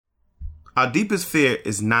Our deepest fear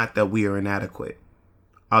is not that we are inadequate.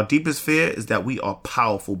 Our deepest fear is that we are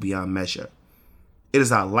powerful beyond measure. It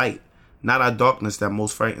is our light, not our darkness, that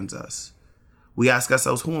most frightens us. We ask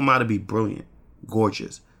ourselves, who am I to be brilliant,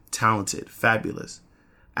 gorgeous, talented, fabulous?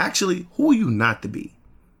 Actually, who are you not to be?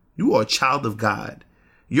 You are a child of God.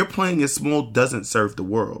 Your playing it small doesn't serve the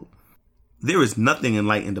world. There is nothing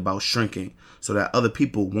enlightened about shrinking so that other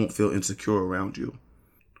people won't feel insecure around you.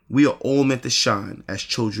 We are all meant to shine as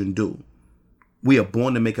children do. We are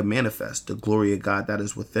born to make a manifest the glory of God that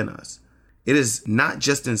is within us. It is not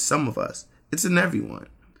just in some of us, it's in everyone.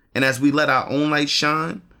 And as we let our own light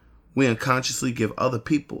shine, we unconsciously give other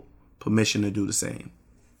people permission to do the same.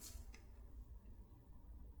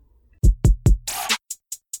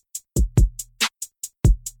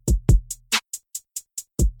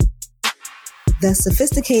 The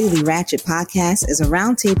Sophisticatedly Ratchet podcast is a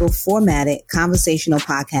roundtable formatted conversational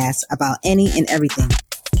podcast about any and everything.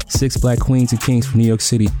 6 Black queens and kings from New York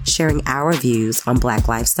City, sharing our views on Black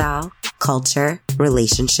lifestyle, culture,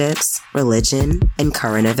 relationships, religion, and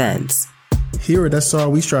current events. Here at SR,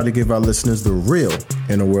 we try to give our listeners the real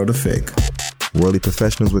in a world of fake. Worldly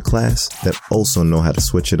professionals with class that also know how to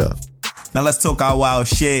switch it up. Now let's talk our wild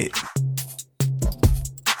shit.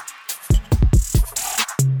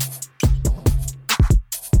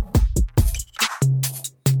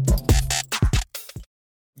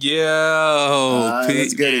 Yo,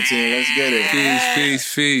 let's get it, team. Let's get it.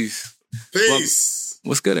 Peace. Peace.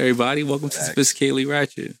 What's good, everybody? Welcome to Sophisticatedly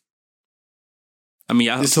Ratchet. I mean,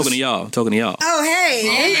 I'm talking to y'all. Oh, hey.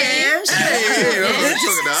 Hey, I'm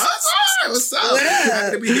talking to us. What's up? What up?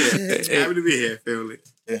 Happy to be here. Happy to be here, family.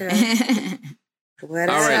 What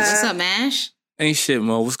All right. What's up, Mash? Ain't shit,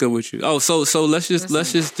 Mo. What's good with you? Oh, so let's just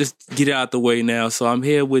get it out the way now. So I'm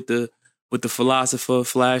here with the philosopher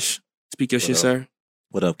Flash. Speak your shit, sir.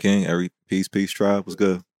 What up, King? Peace, tribe. What's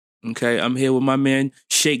good? Okay, I'm here with my man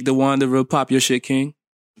Shake the Wanderer. Pop your shit, King.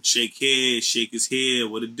 Shake here, Shake is here.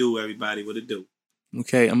 What it do, everybody? What it do?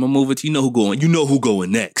 Okay, I'm gonna move it to you know who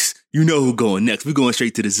going next. We're going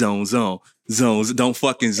straight to the zones. Don't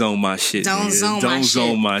fucking zone my shit. Don't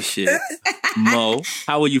zone my shit. Mo,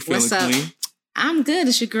 how are you feeling, What's up? Queen? I'm good.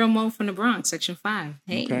 It's your girl Mo from the Bronx, Section 5.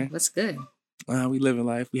 Hey, Okay. what's good? We living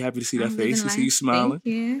life. We happy to see that I'm face. living We see you life. smiling. Thank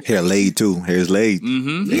you. Hair laid, too. Hair's laid.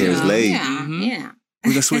 Mm-hmm. The hair's laid. Yeah.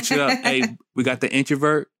 We're gonna switch it up. Hey, we got the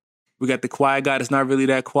introvert. We got the quiet guy that's not really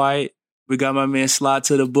that quiet. We got my man Slide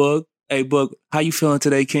to the Book. Hey, Book, how you feeling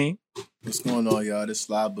today, King? What's going on, y'all? This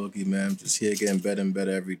Sly Boogie, man. I'm just here getting better and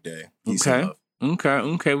better every day. Peace and love.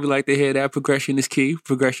 Okay. We like to hear that. Progression is key.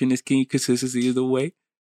 Consistency is the way.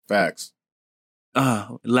 Facts.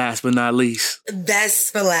 Last but not least.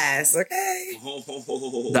 Best for last, okay?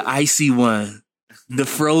 The icy one. The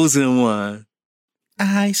frozen one.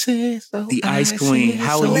 The Ice Queen.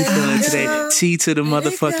 How are you feeling today? T to the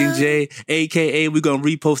motherfucking J. AKA, we're going to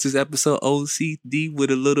repost this episode OCD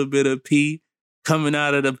with a little bit of P coming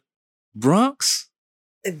out of the Bronx.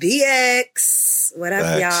 BX. What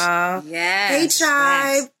up, y'all? Yes. Hey,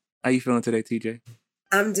 tribe. How you feeling today, TJ?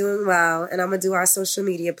 I'm doing well, and I'm going to do our social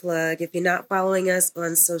media plug. If you're not following us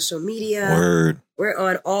on social media, Word. We're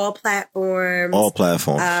on all platforms.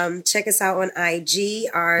 Check us out on IG.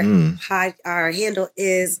 Our handle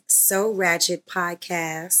is So Ratchet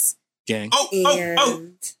Podcast. Gang. Oh.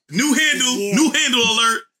 New handle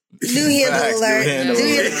alert. New handle alert.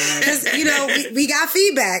 Because, we got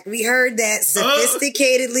feedback. We heard that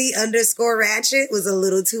sophisticatedly _ratchet was a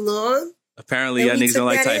little too long. Apparently, y'all niggas don't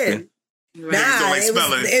like typing. Right.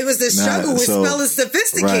 It was the struggle with spelling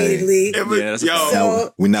sophisticatedly. Right.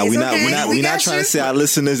 We're not trying to say our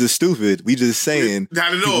listeners are stupid. We just saying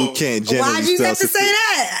people can't generally Why'd you spell have to say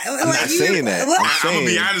that? I'm not saying that. I'm gonna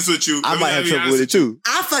be honest with you. I might have trouble with it too.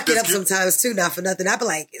 I fuck it up sometimes too, not for nothing. I be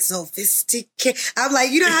like, sophisticated. I'm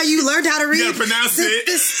like, you know how you learned how to read? You gotta pronounce it.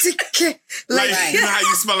 Like, you know how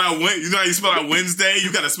you spell out Wednesday?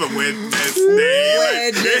 You gotta spell Wednesday.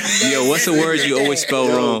 Yo, what's a word you always spell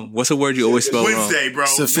wrong? Wednesday, bro.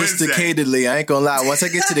 Sophisticatedly. I ain't gonna lie. Once I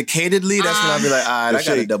get to the catedly, that's when I'll be like, all right, I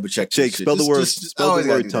gotta double check. Shake, spell the word. Spell the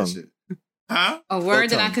word tongue. Huh? A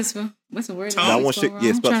word that I can spell. What's a word? I want shit.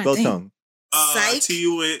 Yeah, spell tongue. Tongue.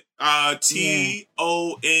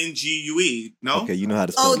 No. Okay, you know how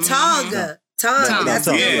to spell. Tongue. That's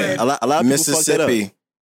tongue. good. A lot of Mississippi.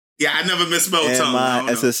 Yeah, I never misspelled tongue.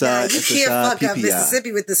 M-I-S-S-I, you can't fuck up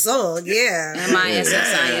Mississippi with the song. Yeah.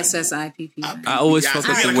 MISSISSIPP. I always fuck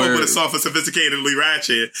up the I gotta word. go with a song for sophisticatedly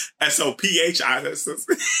ratchet. SOPHISS.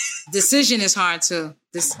 Decision is hard too.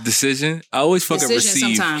 Decision? I always fuck up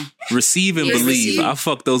receive. Sometime. Receive and believe. I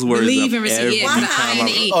fuck those words believe up and receive. every time.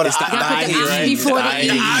 The E. Oh, the I before the E.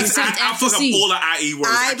 Except I fuck up all the IE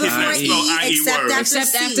words. I before E, except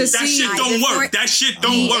after C. That shit don't work. That shit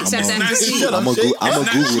don't work. I'm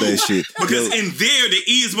gonna Google that shit. Because in there, the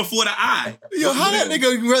E is before the I. Yo, how that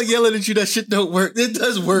nigga yelling at you that shit don't work? It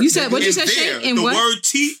does work. You said, what you said, Shay? The word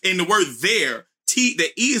T and the word there, T,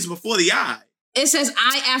 the E is before the I. It says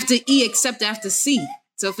I after E except after C.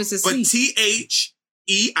 So if it's a C. But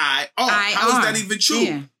T-H-E-I-R. How is that even true?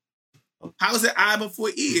 Yeah. How is it I before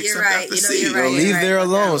E except after C? You're right, leave there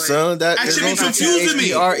alone, son. That should be confusing me.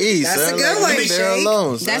 T-H-E-R-E, that's a good one, leave there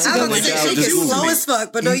alone, son. That's a good one. Shake is slow as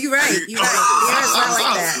fuck, but no, you're right. You're right. It's not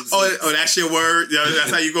like that. Oh, that's your word?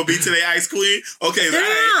 That's how you gonna be today, Ice Queen? Okay. No,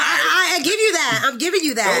 I give you that. I'm giving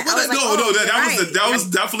you that. No, that was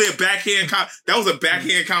definitely a backhand. That was a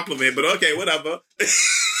backhand compliment, but okay, whatever.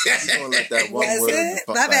 Was it?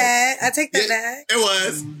 My bad. I take that back. It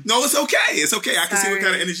was. No, it's okay. It's okay. I can see what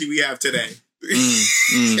kind of energy we have today.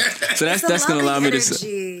 So that's gonna allow me to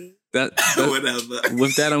say whatever.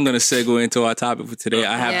 With that, I'm gonna segue into our topic for today.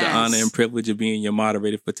 I have the honor and privilege of being your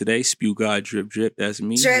moderator for today. Spew God Drip Drip. That's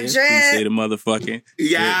me. Drip Drip. Say the motherfucking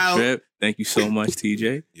Drip Drip. Thank you so much,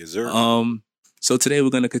 TJ. Yes, sir. So today we're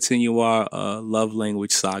gonna continue our love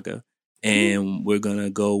language saga, and we're gonna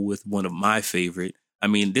go with one of my favorite. I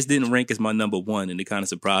mean, this didn't rank as my number one, and it kind of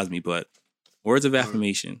surprised me, but words of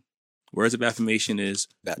affirmation. Words of affirmation is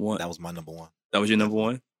one. That was my number one. That was your number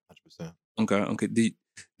one? 100%. Okay. Did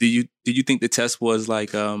you think the test was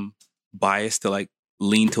like biased to like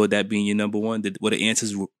lean toward that being your number one? Were the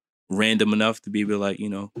answers random enough to be able to like, you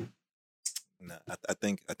know? No, I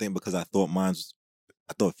think because I thought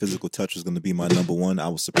physical touch was going to be my number one. I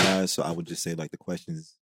was surprised, so I would just say like the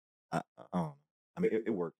questions. I mean, it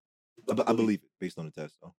worked. I believe it based on the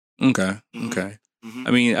test. So. Okay. Mm-hmm.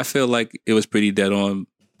 I mean, I feel like it was pretty dead on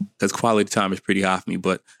because quality time is pretty high for me,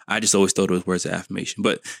 but I just always thought it was words of affirmation.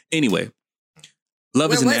 But anyway,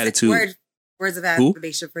 love is an attitude. Words of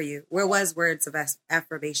affirmation for you. Where was words of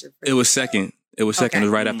affirmation for you? It was second. It was second. It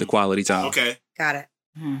was right after quality time. Okay. Got it.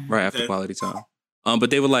 Right after quality time. But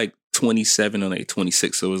they were like 27 or like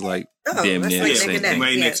 26, so it was like damn near the same thing.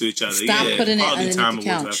 Right next to each other. Stop putting it underneath the couch. Words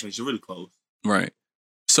of affirmation. Really close. Right.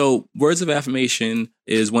 So words of affirmation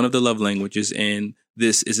is one of the love languages, and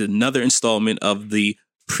this is another installment of the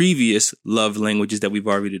previous love languages that we've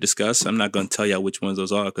already discussed. I'm not going to tell y'all which ones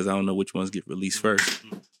those are because I don't know which ones get released first.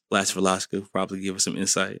 Last Velasco will probably give us some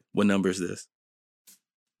insight. What number is this?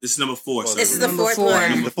 This is number 4. This is the fourth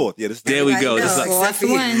one. The fourth. Yeah, this is there we go. This is like fourth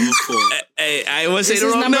one. Hey, I want to say the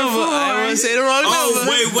wrong number. I want to say the wrong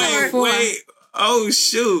number. Wait. Oh,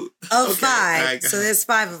 shoot. Oh, okay. 5. So there's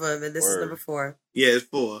 5 of them, and this is number 4. Yeah, it's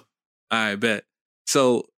 4. All right, bet.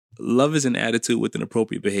 So love is an attitude with an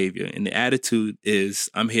appropriate behavior. And the attitude is,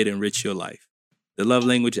 I'm here to enrich your life. The love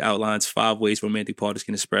language outlines 5 ways romantic partners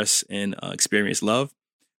can express and experience love.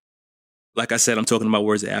 Like I said, I'm talking about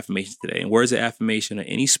words of affirmation today. And words of affirmation are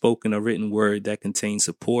any spoken or written word that contains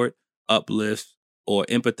support, uplifts, or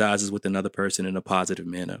empathizes with another person in a positive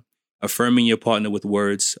manner. Affirming your partner with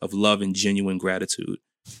words of love and genuine gratitude.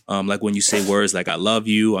 Like when you say words like, I love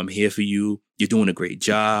you, I'm here for you, you're doing a great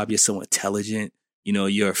job, you're so intelligent. You know,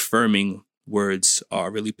 your affirming words are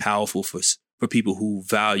really powerful for people who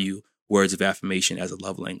value words of affirmation as a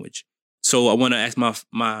love language. So I want to ask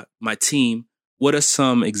my team, what are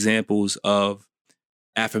some examples of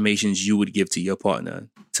affirmations you would give to your partner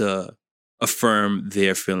to affirm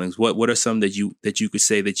their feelings? What are some that you could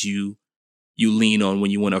say that you lean on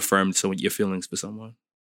when you want to affirm your feelings for someone?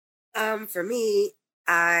 For me,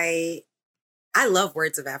 I love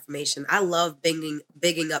words of affirmation. I love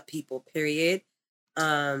bigging up people, period.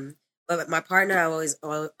 But my partner,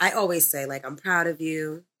 I always say, like, I'm proud of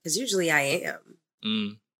you, because usually I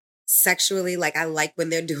am. Sexually, like, I like when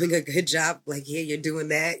they're doing a good job, like, yeah, you're doing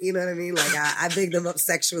that, you know what I mean? Like, I big them up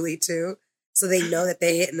sexually too, so they know that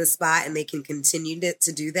they're hitting the spot and they can continue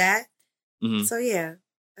to do that. So yeah,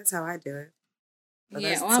 that's how I do it. But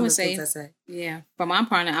I would say, for my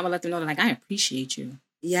partner, I would let them know that, like, I appreciate you.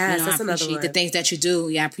 Yes, that's another one. I appreciate the things that you do.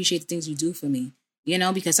 Yeah, I appreciate the things you do for me. You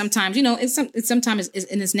know, because sometimes, you know,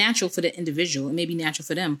 it's natural for the individual. It may be natural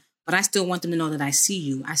for them, but I still want them to know that I see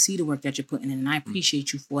you. I see the work that you're putting in, and I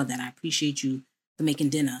appreciate you for that. I appreciate you for making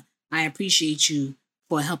dinner. I appreciate you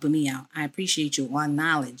for helping me out. I appreciate you on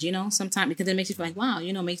knowledge, you know, sometimes, because it makes you feel like, wow,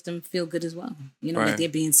 you know, makes them feel good as well. You know, like they're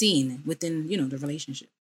being seen within, you know, the relationship.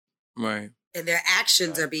 Right. And their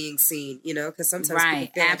actions are being seen, you know, because sometimes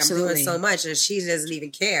people feel like I'm doing so much and she doesn't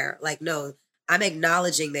even care. Like, no, I'm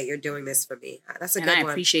acknowledging that you're doing this for me. That's a good one.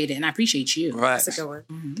 I appreciate it. And I appreciate you. Right. That's a good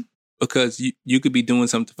one. Because you could be doing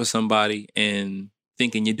something for somebody and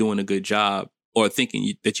thinking you're doing a good job, or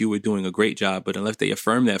thinking that you were doing a great job, but unless they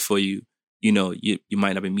affirm that for you, you know, you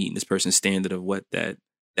might not be meeting this person's standard of what that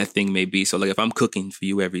thing may be. So like if I'm cooking for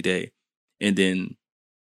you every day, and then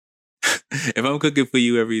if I'm cooking for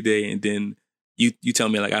you every day and then you tell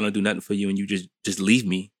me like I don't do nothing for you and you just leave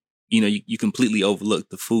me, you know, you completely overlook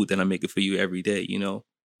the food that I'm making for you every day, you know?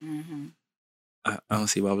 Mm-hmm. I don't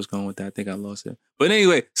see where I was going with that. I think I lost it. But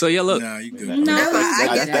anyway, so yeah, look. Nah, you good. No, I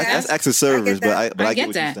get that. That's acts of service, but I get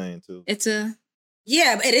what that. you're saying too. It's a...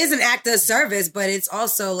 Yeah, it is an act of service, but it's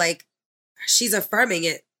also like she's affirming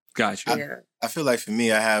it. Gotcha. I feel like for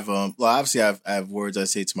me, I have well, obviously I have words I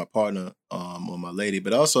say to my partner or my lady,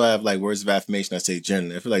 but also I have like words of affirmation I say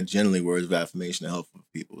generally. I feel like generally words of affirmation are helpful for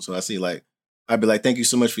people. So I see like I'd be like, thank you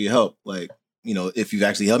so much for your help. Like, you know, if you've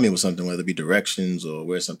actually helped me with something, whether it be directions or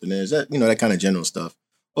where something is, that, you know, that kind of general stuff.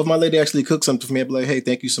 Or if my lady actually cooks something for me, I'd be like, hey,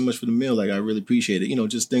 thank you so much for the meal. Like, I really appreciate it. You know,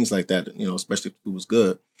 just things like that, you know, especially if it was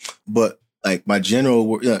good. But like my general,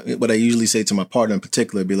 what I usually say to my partner in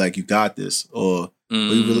particular, be like, you got this. Or,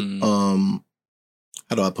 how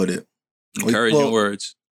do I put it? Encouraging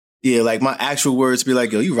words. Yeah, like my actual words be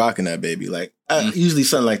like, yo, you rocking that, baby. Like, usually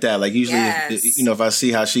something like that. Like, usually, you know, if I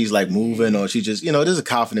see how she's like moving or she just, you know, there's a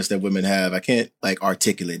confidence that women have. I can't like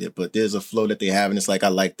articulate it, but there's a flow that they have. And it's like, I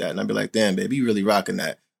like that. And I'd be like, damn, baby, you really rocking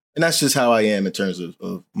that. And that's just how I am in terms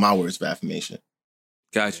of my words of affirmation.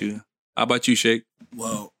 Got you. How about you, Shake?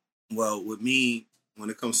 Well, with me,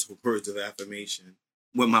 when it comes to words of affirmation,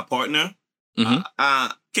 with my partner,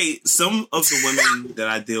 okay, some of the women that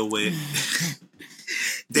I deal with,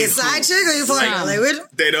 the side chick or your partner? Like,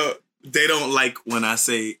 they don't like when I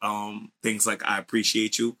say things like I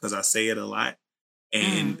appreciate you, because I say it a lot,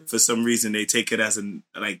 and for some reason they take it as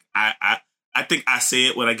like I think I say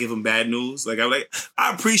it when I give them bad news. Like I'm like,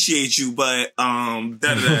 I appreciate you, but da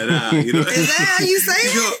da da. You know, is that how you say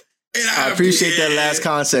it? I appreciate that last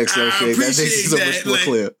context, though, Shake. That makes it so much more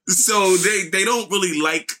clear. So they don't really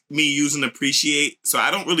like me using appreciate. So I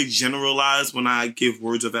don't really generalize when I give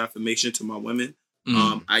words of affirmation to my women.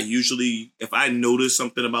 I usually, if I notice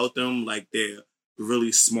something about them, like they're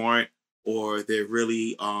really smart or they're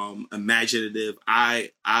really imaginative,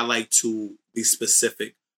 I like to be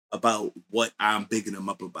specific about what I'm bigging them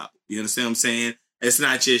up about. You understand what I'm saying? It's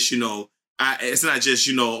not just, you know,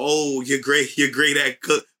 oh, you're great at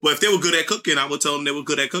cook. Well, if they were good at cooking, I would tell them they were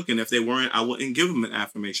good at cooking. If they weren't, I wouldn't give them an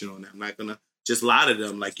affirmation on that. I'm not gonna just lie to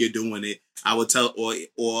them like you're doing it. I would tell, or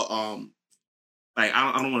like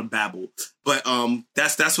I don't want to babble, but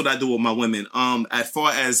that's what I do with my women. As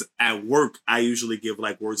far as at work, I usually give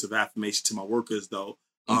like words of affirmation to my workers, though.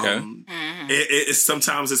 Okay. It's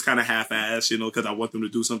sometimes it's kind of half-assed, you know, because I want them to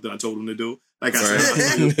do something I told them to do. Like I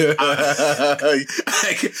said,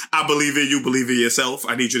 I believe in you, believe in yourself.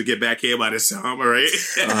 I need you to get back here by this time, all right?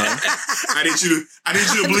 I need you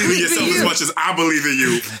to believe in yourself as much as I believe in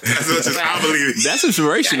you. As much as I believe in you. That's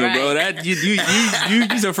inspirational, bro. That you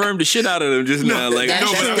just affirmed the shit out of them just now. Like,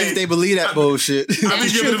 no, but I mean, they believe that bullshit. I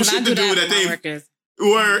be giving them shit to do that they.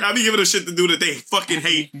 Word, I be giving them shit to do that they fucking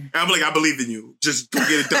hate. And I'm like, I believe in you. Just go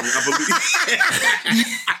get it done. I believe.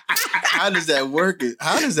 How does that work?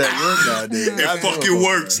 Nowadays? It fucking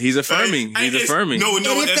works. He's affirming. He's affirming. No. And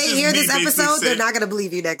if they hear this episode, they're not gonna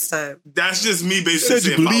believe you next time. That's just me basically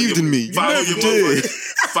saying, you believed in me. Follow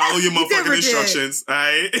your motherfucking instructions. All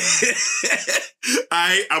right.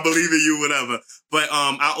 I believe in you, whatever. But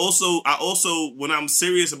I also when I'm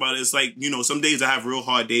serious about it, it's like, you know, some days I have real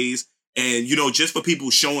hard days. And, you know, just for people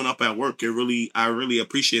showing up at work, I really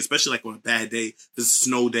appreciate, especially like on a bad day, this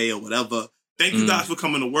snow day or whatever. Thank you guys for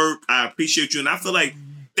coming to work. I appreciate you. And I feel like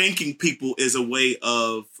thanking people is a way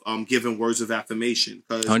of giving words of affirmation.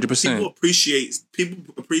 100%.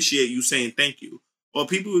 People appreciate you saying thank you. Or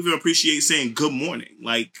people even appreciate saying good morning.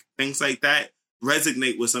 Like things like that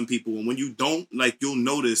resonate with some people. And when you don't, like, you'll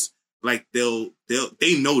notice, like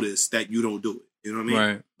they notice that you don't do it. You know what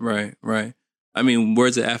I mean? Right. I mean,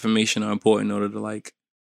 words of affirmation are important in order to like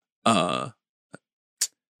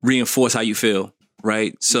reinforce how you feel,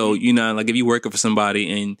 right? So, you know, like if you're working for somebody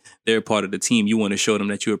and they're part of the team, you want to show them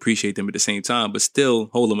that you appreciate them at the same time, but still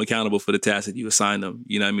hold them accountable for the task that you assign them.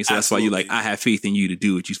 You know what I mean? So that's why you're like, I have faith in you to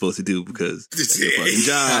do what you're supposed to do because it's your fucking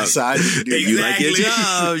job. You like your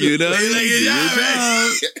job, you know? You like your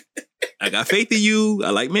job. I got faith in you.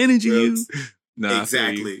 I like managing you. Nah,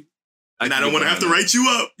 exactly. And I don't want to have to write you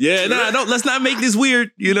up. Yeah, don't. Let's not make this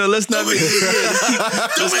weird. You know, let's not make this weird.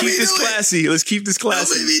 Let's keep this classy. Let's keep this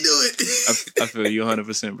classy. Don't make me do it. I feel you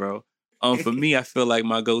 100%, bro. For me, I feel like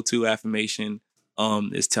my go-to affirmation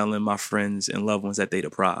is telling my friends and loved ones that they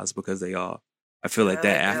the prize, because they are. I feel like that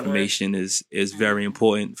like that affirmation is very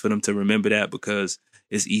important for them to remember that, because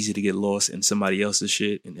it's easy to get lost in somebody else's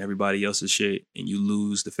shit and everybody else's shit, and you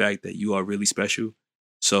lose the fact that you are really special.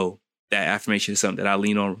 So that affirmation is something that I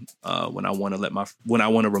lean on when I want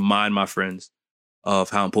to remind my friends of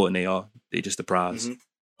how important they are. They just a prize.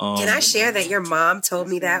 Can I share that your mom told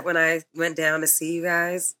me that when I went down to see you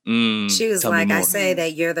guys? She was like, I say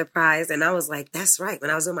that you're the prize. And I was like, that's right. When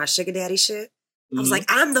I was on my sugar daddy shit, I was like,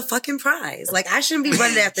 I'm the fucking prize. Like, I shouldn't be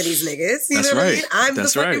running after these niggas. You know what I mean? I'm the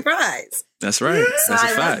fucking prize. That's right. So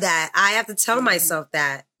I love that. I have to tell myself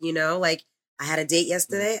that, you know, like I had a date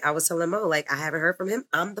yesterday. I was telling Mo, like, I haven't heard from him.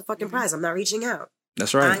 I'm the fucking prize. I'm not reaching out.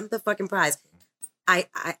 That's right. I'm the fucking prize.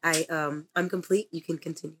 I'm complete. You can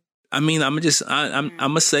continue. I mean, I'm a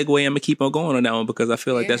segue. I'm gonna keep on going on that one, because I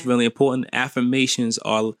feel like that's really important. Affirmations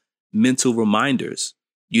are mental reminders.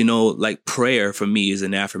 You know, like prayer for me is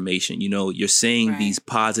an affirmation. You know, you're saying these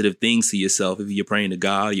positive things to yourself. If you're praying to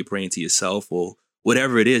God, you're praying to yourself, or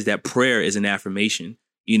whatever it is, that prayer is an affirmation,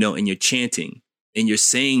 you know, and you're chanting and you're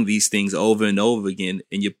saying these things over and over again.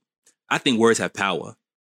 And I think words have power,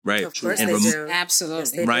 right? Of course and they do.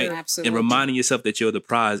 Absolutely. Yes, right. do. Absolutely. And reminding yourself that you're the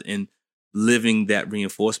prize and living that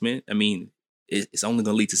reinforcement. I mean, it's only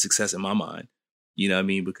going to lead to success in my mind. You know what I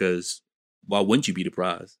mean? Because why wouldn't you be the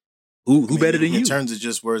prize? Who better than you? In terms of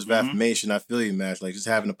just words of affirmation, I feel you, Mash. Like just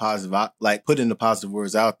having the positive, like putting the positive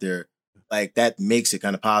words out there, like that makes it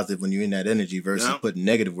kind of positive when you're in that energy versus putting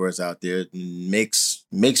negative words out there. It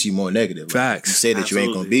makes you more negative. Like, Facts. you say that you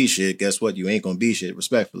ain't gonna be shit. Guess what? You ain't gonna be shit.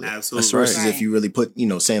 Respectfully. Absolutely. Versus if you really put,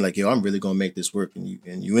 saying like, yo, I'm really gonna make this work, and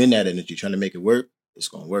you in that energy trying to make it work, it's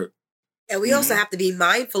gonna work. And we also have to be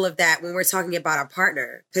mindful of that when we're talking about our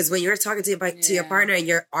partner. Because when you're talking to your partner and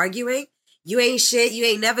you're arguing, you ain't shit, you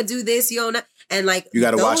ain't never do this, you don't know. And like, you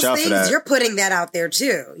got to watch out for that. You're putting that out there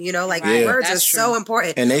too. You know, like words are so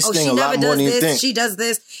important. And they sting a lot more than you think. She does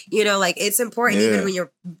this. You know, like it's important even when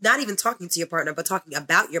you're not even talking to your partner, but talking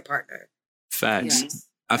about your partner. Facts. Yes.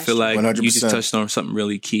 I feel like 100%. you just touched on something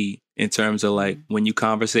really key in terms of like when you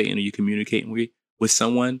conversating or you communicating with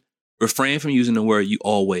someone, refrain from using the word you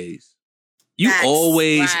always. You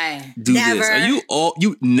always do this. Or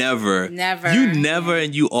you never. You never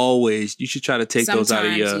and you always. You should try to take those out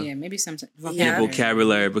of your maybe sometimes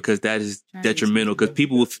vocabulary, because that is detrimental. Because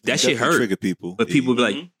people, that shit hurt. Trigger people. But people be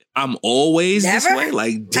like, I'm always this way.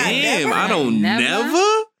 Like, damn, I don't never.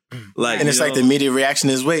 Like, and it's like the immediate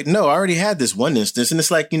reaction is, wait, no, I already had this one instance. And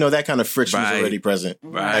it's like, that kind of friction is already present.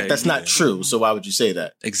 Right. Like, that's not true. So why would you say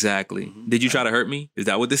that? Exactly. Did you try to hurt me? Is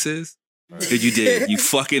that what this is? Because you did. You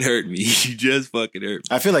fucking hurt me. You just fucking hurt me.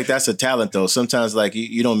 I feel like that's a talent, though. Sometimes, like,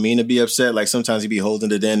 you don't mean to be upset. Like, sometimes you be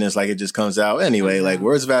holding it in and it's like it just comes out. Anyway, like,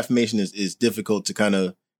 words of affirmation is difficult to kind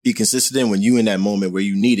of be consistent in when you in that moment where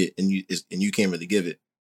you need it and you can't really give it.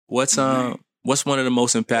 What's one of the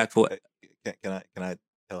most impactful? Can I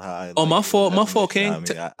tell how I? Oh, my fault, King.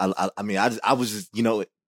 I was just,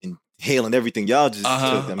 inhaling everything y'all just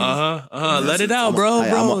took. Let it out, bro.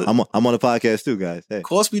 I'm on a podcast too, guys. Hey. Of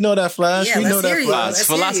course, we know that, Flash. Yeah, we know that, Flash.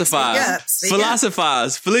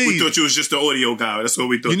 Philosophize, please. We thought you was just the audio guy. That's what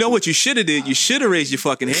we thought. You know what you should have did? You should have raised your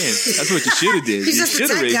fucking hand. That's what you should have did. He's You just a should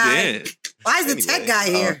have tech raised your guy. hand. Why is the tech guy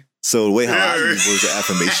here? So the way how I use words of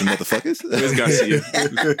affirmation, motherfuckers. Where's Garcia?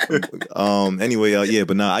 Anyway,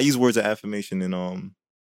 but I use words of affirmation in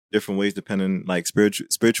different ways depending, like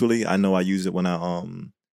spiritually. I know I use it when I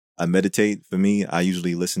meditate. For me, I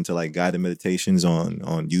usually listen to like guided meditations on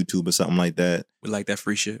YouTube or something like that. We like that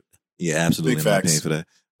free shit. Yeah, absolutely. Big I'm not facts. paying for that.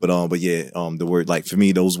 But the word, like for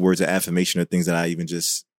me, those words of affirmation are things that I even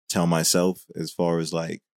just tell myself as far as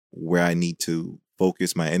like where I need to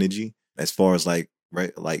focus my energy. As far as like,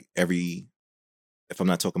 right, like if I'm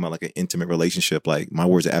not talking about like an intimate relationship, like my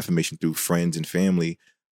words of affirmation through friends and family,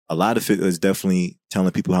 a lot of it is definitely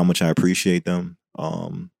telling people how much I appreciate them.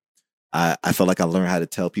 I felt like I learned how to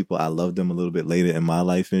tell people I love them a little bit later in my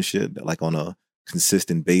life and shit, like on a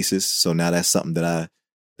consistent basis. So now that's something that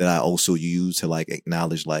I also use to like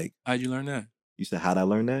acknowledge. Like, how'd you learn that? You said, how'd I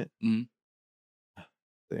learn that? Mm-hmm.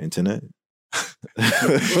 The internet.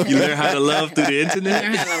 You learn how to love through the internet.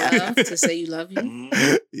 Learn how to love to say you love you.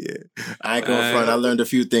 Yeah, I ain't going front. I learned a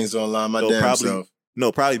few things online myself.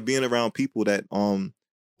 Probably being around people that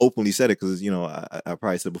openly said it, because I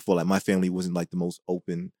probably said before, like my family wasn't like the most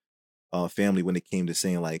open family when it came to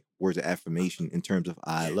saying like words of affirmation in terms of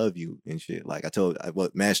I love you and shit. Like I told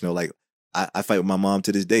Mash like I fight with my mom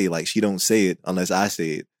to this day. Like she don't say it unless I say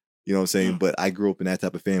it. You know what I'm saying? But I grew up in that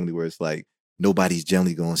type of family where it's like nobody's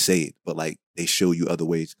generally gonna say it, but like they show you other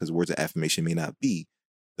ways, because words of affirmation may not be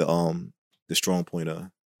the strong point of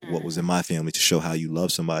what was in my family to show how you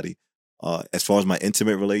love somebody. As far as my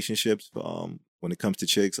intimate relationships, when it comes to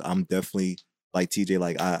chicks, I'm definitely like TJ.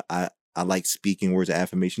 Like I like speaking words of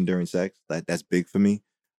affirmation during sex. That's big for me.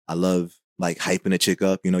 I love like hyping a chick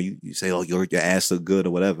up. You know, you say, oh, your ass look good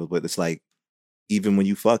or whatever. But it's like, even when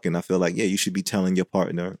you fucking, I feel like, yeah, you should be telling your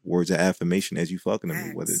partner words of affirmation as you fucking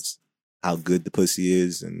them, whether it's how good the pussy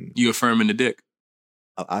is. And you affirming the dick.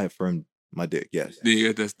 I affirm my dick, yes.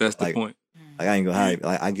 Yeah, that's the point. Like I ain't gonna hide.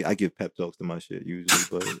 Like I give pep talks to my shit usually,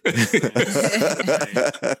 but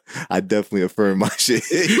I definitely affirm my shit.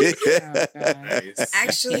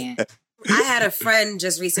 Actually, I had a friend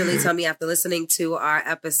just recently tell me after listening to our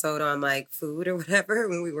episode on like food or whatever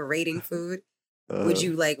when we were rating food, would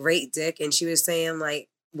you like rate dick? And she was saying like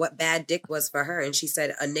what bad dick was for her, and she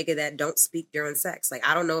said a nigga that don't speak during sex. Like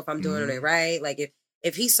I don't know if I'm doing it right. Like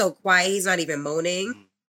if he's so quiet, he's not even moaning.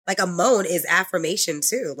 Like a moan is affirmation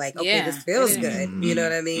too. Like, okay, this feels good. You know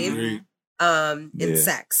what I mean? In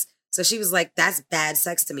sex. So she was like, that's bad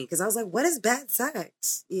sex to me. Cause I was like, what is bad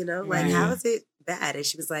sex? You know, like how is it bad? And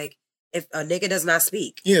she was like, if a nigga does not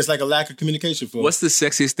speak. Yeah, it's like a lack of communication for What's the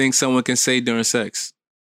sexiest thing someone can say during sex?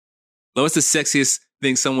 What's the sexiest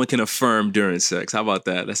thing someone can affirm during sex? How about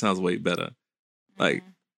that? That sounds way better. Like,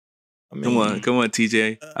 I mean, come on,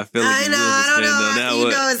 TJ. I feel like I know. You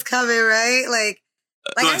know it's coming, right? Like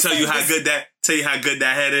I tell you how good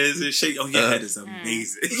that head is and shit. Oh, your head is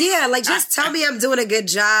amazing. Yeah, like just tell me I'm doing a good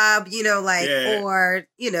job, you know, like or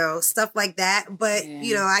you know stuff like that. But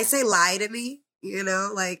you know, I say lie to me, you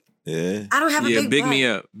know, like I don't have a big butt. Big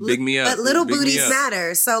me up. But little booties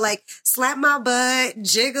matter. So like slap my butt,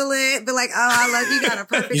 jiggle it, be like, oh, I love you. Got a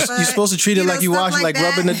perfect butt. You're supposed to treat it like you washing, like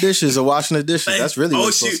rubbing the dishes or washing the dishes. That's really what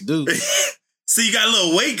you're supposed to do. So you got a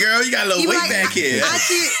little weight, girl. You got a little weight back here.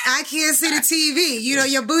 I can't see the TV. You know,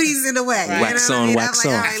 your booty's in the way. Right. Wax on, you know wax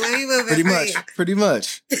on. All right, let me move it. Pretty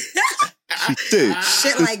much.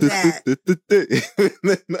 Shit like that.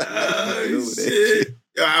 Shit.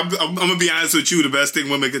 I'm gonna be honest with you. The best thing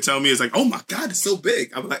women can tell me is like, "Oh my God, it's so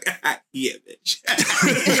big." I'm like, "Yeah, bitch."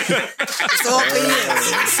 It's all for you.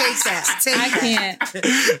 Take that. I can't.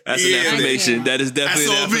 That's an affirmation. That is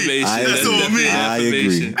definitely an affirmation. That's all me. I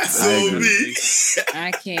agree. That's all me.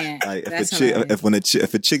 I can't. Like,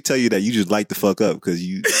 if a chick tell you that, you just light the fuck up because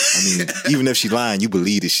you. I mean, even if she lying, you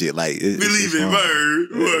believe the shit. Like believe it. Word.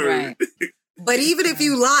 Right. But even if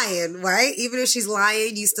you lying, right? Even if she's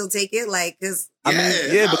lying, you still take it, like, because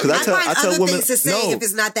because I tell women things to say if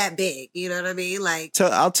it's not that big. You know what I mean? Like,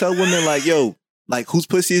 I'll tell women like, yo, like whose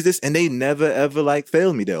pussy is this? And they never ever like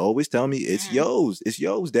fail me. They always tell me it's yours,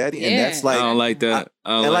 daddy. And that's like, I don't like that.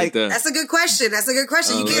 I don't like that. That's a good question.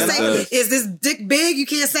 You can't say, is this dick big? You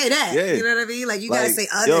can't say that. Yeah. You know what I mean? Like, you gotta say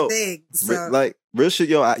other things. So. Like real shit,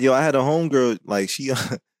 yo. I had a homegirl, like she.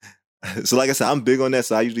 So like I said, I'm big on that.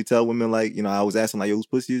 So I usually tell women like, you know, I was asking like, yo, whose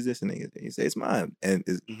pussy is this? And they say it's mine. And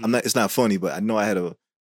it's not funny, but I know I had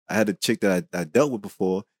a chick that I dealt with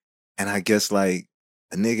before, and I guess like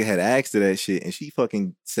a nigga had asked her that shit, and she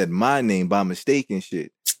fucking said my name by mistake and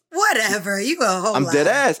shit. Whatever, you a whole. I'm dead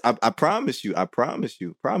ass. I promise you.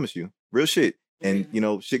 Real shit. And you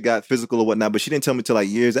know, shit got physical or whatnot, but she didn't tell me till like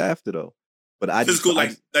years after though. But I physical,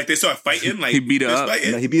 like they start fighting, like he beat her up.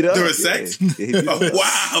 No, he beat her during up sex. Yeah,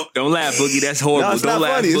 wow! Don't laugh, Boogie. That's horrible. No, it's Don't not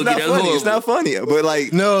laugh, funny. Boogie. That's horrible. It's not funny. But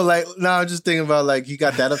like, no, I'm just thinking about like he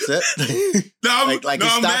got that upset. I'm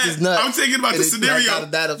stopped his nut. I'm thinking about the scenario.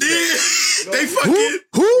 That upset. Yeah, they fucking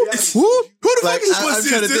who the fuck is I'm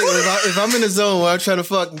trying to think. If I'm in a zone where I'm trying to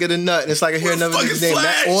fuck and get a nut, and it's like I hear another nigga's name,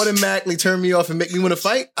 that automatically turn me off and make me want to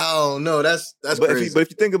fight. I don't know. That's crazy. But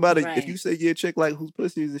if you think about it, if you say you're a chick like whose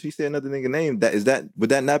pussy is, if she say another nigga name, would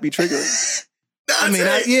that not be triggering? I mean,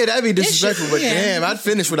 that'd be disrespectful. But damn, I'd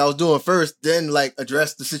finish what I was doing first, then like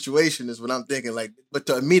address the situation is what I'm thinking. Like, but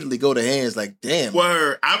to immediately go to hands, like, damn.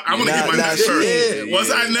 Word. I want to get my nut first. Once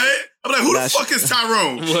I nut, I'm like, who the fuck is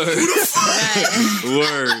Tyrone? Who the fuck?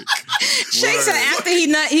 Word. Shake said after he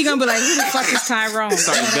nut, he gonna be like, who the fuck is Tyrone?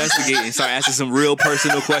 Start investigating. Start asking some real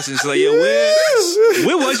personal questions. Like, yo,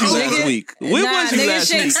 where was you last week? Where was you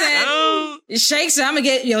last week? Shake said, I'm gonna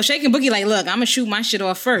get, Shake and Boogie like, look, I'm gonna shoot my shit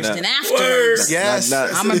off first. And afterwards,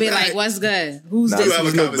 I'm gonna be like, what's good? Who's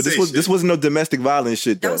this? This wasn't no domestic violence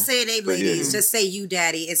shit, though. Don't say name, ladies. Just say you,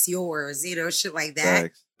 daddy. It's yours. You know, shit like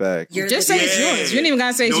that. Facts. Just say it's yours. You didn't even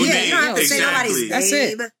gotta say it's yours. You don't have to say nobody's name. That's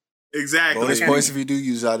it. Exactly. Bonus points if you do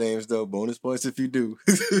use our names, though. Bonus points if you do.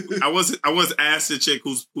 I once asked a chick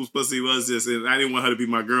whose pussy was this, and I didn't want her to be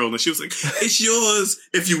my girl, and she was like, "It's yours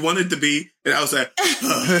if you want it to be." And I was like,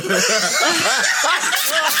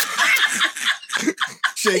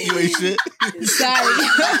 "Shake you ain't shit." Sorry.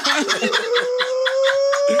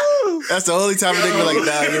 That's the only time a nigga be like,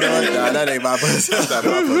 nah, you know what? Nah, that ain't my pussy. That's not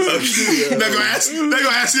my pussy. They're gonna ask you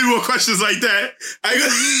more questions like that.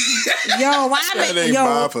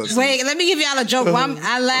 Wait, let me give y'all a joke.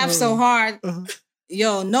 I laughed so hard.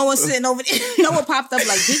 Yo, Noah sitting over there. Noah popped up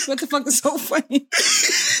like, bitch, what the fuck is so funny?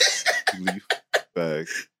 This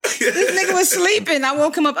nigga was sleeping. I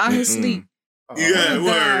woke him up out his sleep. Yeah,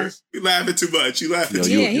 word. You laughing too much. You laughing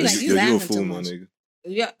too much. He like, you laughing too much. Nigga.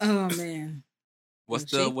 Yeah. Oh man. What's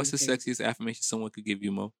the sexiest affirmation someone could give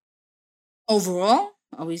you, Mo? Overall?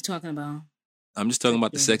 Are we talking about? I'm just talking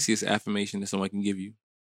about the sexiest affirmation that someone can give you.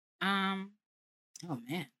 Oh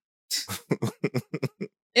man.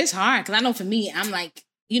 It's hard because I know for me, I'm like,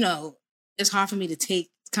 it's hard for me to take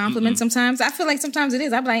compliments sometimes. I feel like sometimes it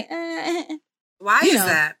is. I'm like, why is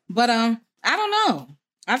that? But I don't know.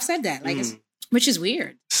 I've said that, like, which is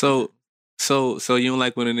weird. So you don't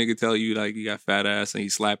like when a nigga tell you like you got fat ass and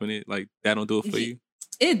he's slapping it, like that don't do it for you?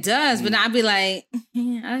 It does, but I'd be like,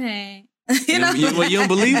 okay. You don't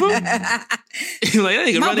believe him?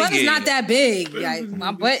 Like, my butt is not that big. Like,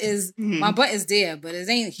 my butt is there, but it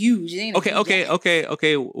ain't huge. It ain't okay.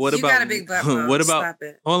 What you about? got a big butt, bro. What about? Stop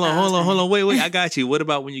it. Hold on. Wait. I got you. What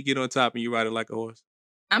about when you get on top and you ride it like a horse?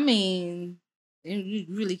 I mean, you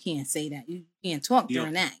really can't say that. You can't talk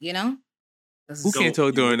during that. Who can't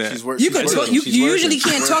talk during that? You can talk. You usually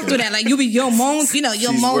can't talk through that. Like you be your moan. You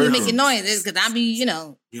making noises because I be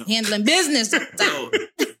handling business.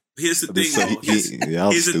 Here's the thing, though.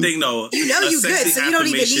 Here's the thing, though. You know you good, so you don't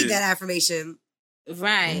even need that affirmation.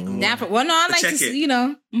 Right. I like to see,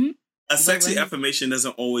 A sexy affirmation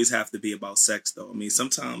doesn't always have to be about sex, though. I mean,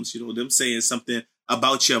 sometimes, them saying something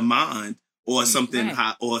about your mind or something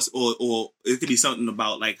hot, or it could be something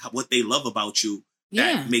about, like, what they love about you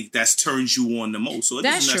that turns you on the most. So it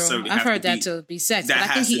that's doesn't necessarily true. I've heard that to be sex. That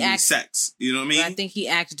but I think he acts sex. You know what I mean? I think he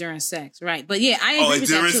acts during sex. Right. But yeah, I agree with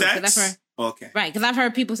that, too. Sex? I've heard, okay. Right, because I've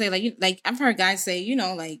heard people say like I've heard guys say,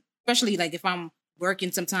 especially like if I'm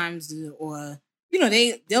working sometimes or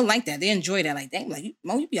they'll like that. They enjoy that. Like, dang, like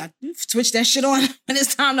Mo, you switch that shit on when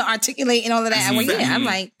it's time to articulate and all of that. Well, yeah, I'm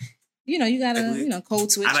like, you gotta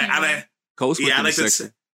code switch. Code switch. I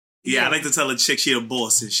like to tell a chick she a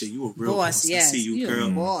boss and shit. You a real boss. Yes, I see you, girl.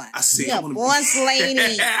 Boss. I see you. Boss lady.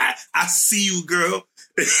 I see you, girl.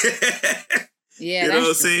 Yeah, you know what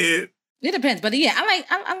I'm saying? It depends, but yeah,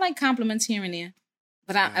 I like compliments here and there,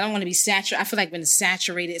 but I don't want to be saturated. I feel like when it's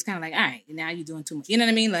saturated, it's kind of like, all right, now you're doing too much. You know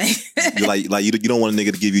what I mean? Like you don't want a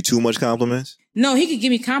nigga to give you too much compliments. No, he could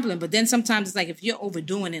give me compliment, but then sometimes it's like if you're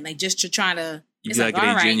overdoing it, like just to try to, it's like all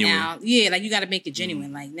right genuine. Now, like you got to make it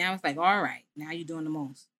genuine. Like now it's like all right, now you're doing the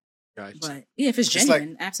most. Gotcha. But yeah, if it's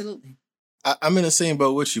genuine, absolutely. I'm in the same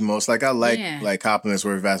boat with you, most. Like I like compliments,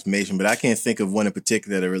 word of affirmation, but I can't think of one in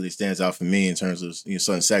particular that really stands out for me in terms of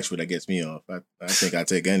something sexual that gets me off. I think I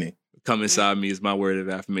take any. Come inside me is my word of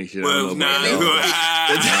affirmation. Well,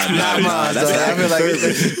 that's an act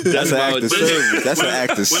of service. That's an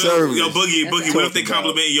act of service. Yo, Boogie, what if they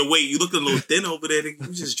compliment your weight? You look a little thin over there. You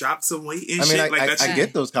just dropped some weight and shit. I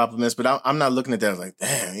get those compliments, but I'm not looking at that as like,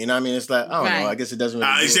 damn. You know what I mean? It's like, I don't know. I guess it doesn't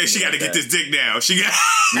really. She got to get this dick down. She got.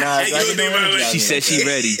 She said she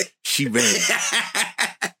ready. She ready.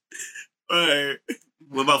 All right.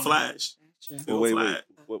 What about Flash? Wait. I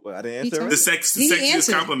didn't answer. The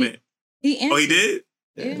sexiest compliment. He answered. Oh, he did?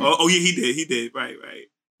 Yeah. Oh, yeah, he did. Right.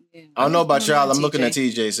 Yeah. I don't know about y'all. I'm looking at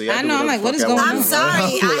TJ. So I know. I'm like, what is going on? I'm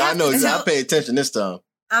sorry. I know. I pay attention this time.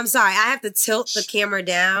 I'm sorry. I have to tilt the camera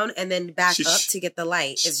down and then back up to get the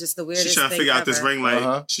light. It's just the weirdest thing. She's trying to figure out this ring light.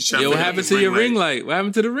 What happened to your ring light? What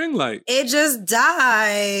happened to the ring light? It just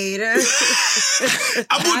died. I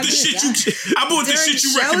bought the shit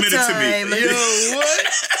you recommended to me. Yo, what?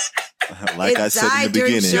 Like I said in the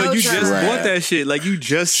beginning. Yo, you just bought that shit. Like you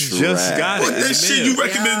just got it. That shit you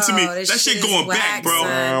recommended to me. That shit going back,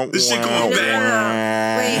 bro. This shit going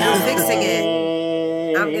back. Wait, I'm fixing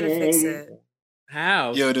it. I'm gonna fix it.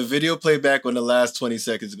 How? Yo, the video playback on the last 20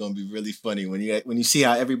 seconds is gonna be really funny when you see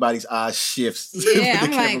how everybody's eyes shifts. Yeah,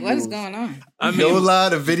 I'm like, what is going on? I mean, no lie,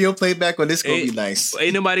 the video playback on this gonna be nice.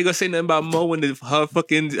 Ain't nobody gonna say nothing about Mo when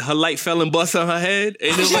her light fell and bust on her head.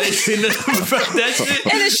 Ain't nobody say nothing about that shit.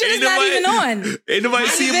 And the shit is not even on. Ain't nobody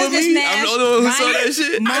see it but me. I'm the only one who saw that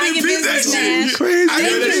shit. I didn't see that shit. Crazy.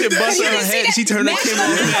 That shit bust on her head. She turned the camera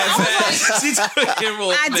on that fast. She turned the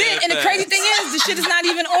camera on. I did, and the crazy thing is, the shit is not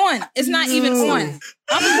even on. It's not even on.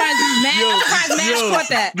 I'm surprised Mash caught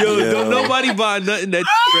that. Don't nobody buy nothing that you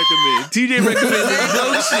recommend. TJ recommends that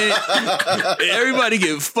blow shit. Everybody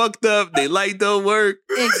get fucked up. They light don't work.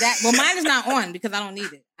 Exactly. Well, mine is not on because I don't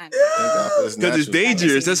need it. Because it's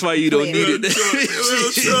dangerous. That's why you don't need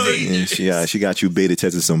it. Yeah, she got you beta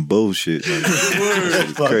testing some bullshit.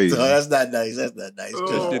 Crazy. That's not nice. That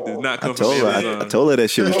shit does not come I told her that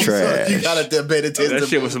shit was trash. You got to beta test that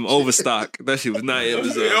shit was some overstock. That shit was not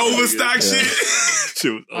Amazon. Overstock shit.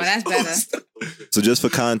 That's better. So just for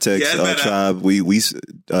context, tribe, we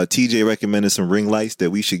TJ recommended some ring lights that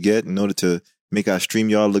we should get in order to make our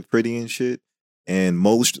StreamYard look pretty and shit. And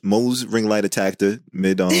Mo's ring light attacked her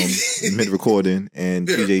mid recording, and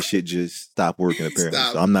TJ shit just stopped working apparently.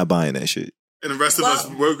 So I'm not buying that shit. And the rest of us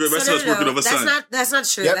working over sun. That's not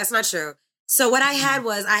true. Yep. That's not true. So what I had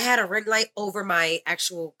was I had a ring light over my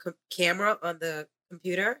actual camera on the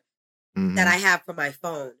computer that I have for my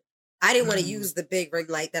phone. I didn't want to use the big ring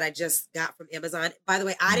light that I just got from Amazon. By the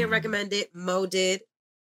way, I didn't recommend it. Mo did.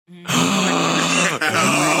 The one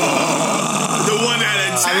that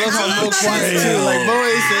I love how Mo quiet too. Like Mo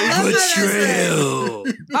betrayal.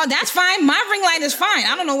 Oh, that's fine. My ring light is fine.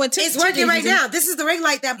 I don't know what it's working right now. This is the ring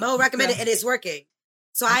light that Mo recommended, and it's working.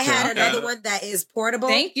 So I had another one that is portable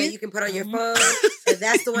that you can put on your phone, and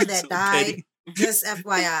that's the one that died. Just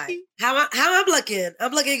FYI. How I'm looking?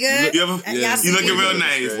 I'm looking good. You looking real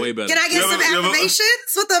nice. Way better. Can I get some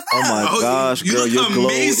affirmations? What the fuck? Oh my gosh, girl, your glow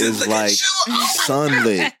is like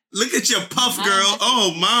sunlit. Look at your puff, girl.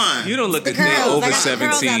 Oh my! You don't look a day over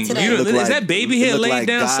 17. Is that baby hair laid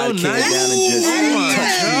down so nice?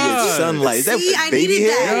 Sunlight. Is that baby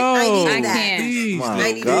hair? I can't.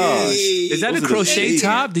 My gosh. Is that a crochet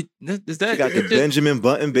top? Is that got the Benjamin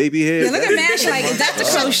Button baby hair? Yeah, look at Mash. Like, is that the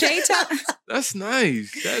crochet top? That's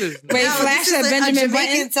nice. That is. Wait, flash that Benjamin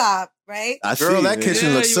Button top, right? Girl, that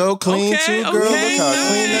kitchen looks so clean too, girl. Look how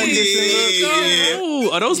clean that kitchen looks. Oh,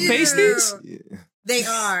 are those pasties? Yeah. They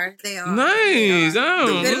are. Nice.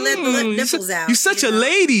 Nipples out. You're such a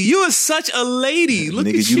lady. You are such a lady. Look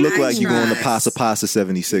nigga, at you. You look like you're going to Pasta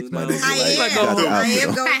 76, my nigga. I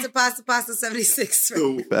am going to Pasta 76.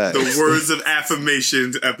 The words of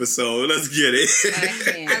affirmations episode. Let's get it.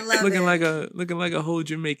 I love it. Looking like a whole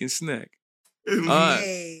Jamaican snack.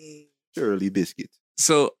 Shirley biscuits.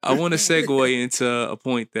 So I want to segue into a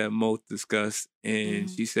point that Mo discussed, and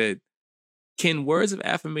she said, can words of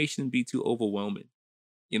affirmation be too overwhelming?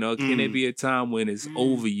 You know, can there be a time when it's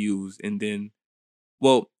overused and then,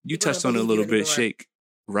 well, you touched on it a little bit, Shake,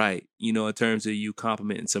 right? You know, in terms of you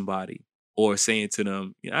complimenting somebody or saying to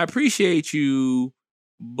them, I appreciate you,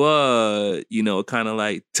 but, you know, it kind of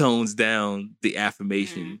like tones down the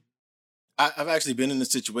affirmation. I've actually been in a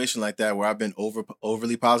situation like that where I've been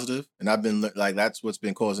overly positive, and I've been like, that's what's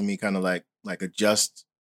been causing me kind of like adjust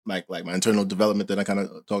like my internal development that I kind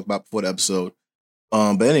of talked about before the episode.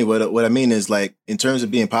 But anyway, what I mean is, like, in terms of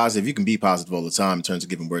being positive, you can be positive all the time in terms of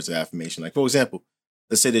giving words of affirmation. Like, for example,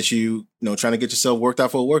 let's say that you trying to get yourself worked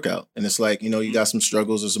out for a workout, and it's like, you got some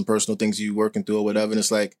struggles or some personal things you working through or whatever, and it's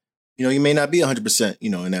like, you may not be 100%,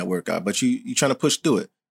 in that workout, but you trying to push through it.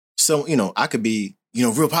 So, I could be,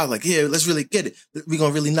 real positive, like, yeah, let's really get it. We're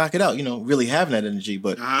going to really knock it out, really having that energy,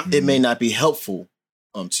 but it may not be helpful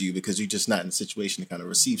to you because you're just not in a situation to kind of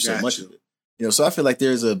receive so much of it. So I feel like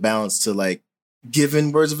there's a balance to, like,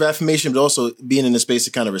 giving words of affirmation, but also being in the space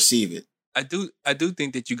to kind of receive it. I do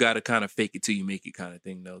think that you got to kind of fake it till you make it kind of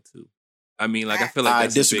thing, though, too. I mean, like, I feel like I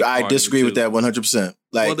disagree with that 100%.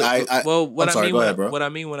 Like, what I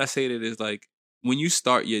mean when I say that is, like, when you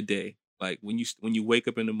start your day, like when you wake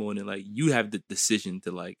up in the morning, like, you have the decision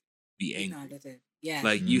to, like, be angry. Yeah.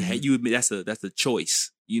 Like, you admit that's a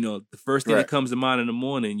choice. The first thing that comes to mind in the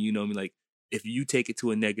morning, like, if you take it to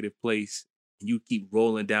a negative place and you keep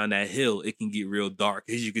rolling down that hill, it can get real dark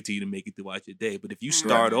as you continue to make it throughout your day. But if you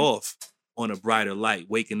start off on a brighter light,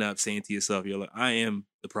 waking up, saying to yourself, you're like, I am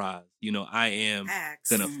the prize. I am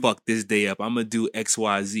gonna fuck this day up. I'm gonna do X,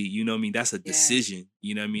 Y, Z. You know what I mean? That's a decision.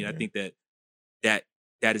 You know what I mean? I think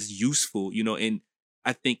that is useful, and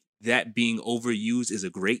I think that being overused is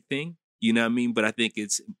a great thing. You know what I mean? But I think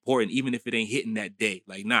it's important, even if it ain't hitting that day.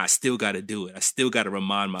 Like, nah, I still got to do it. I still got to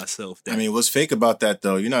remind myself that. I mean, what's fake about that,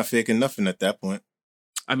 though? You're not faking nothing at that point.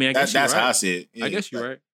 I mean, I guess that's how I see it. Yeah, I guess you're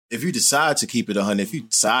right. If you decide to keep it 100, if you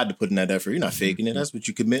decide to put in that effort, you're not faking it. That's what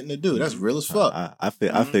you're committing to do. That's real as fuck. I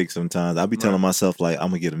fake sometimes. I'll be telling myself, like, I'm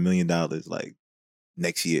going to get $1 million, like,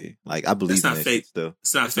 next year. Like, I believe in that shit still.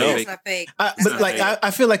 It's not fake.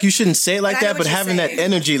 I feel like you shouldn't say it like that, but having that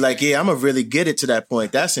energy, like, yeah, I'm gonna really get it to that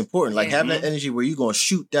point. That's important. Like, having that energy where you're gonna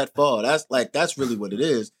shoot that ball. That's really what it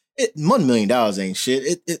is. $1 million ain't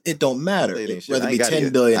shit. It don't matter. It ain't shit. Whether I it ain't be got it 10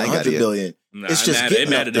 yet. billion, I ain't got 100 it yet. billion. Nah, It's just it getting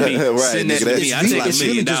mattered up to me. there. Right, Sitting next nigga, to me, I take like It's $1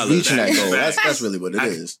 really million. just reaching that goal. Facts. That's really what it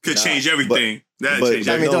is. Could Nah, change everything. That but- change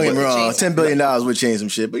I mean, everything. don't get me but- wrong. $10 billion would change some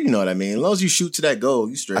shit, but you know what I mean. As long as you shoot to that goal,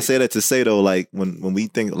 you straight. I say that to say though, like when we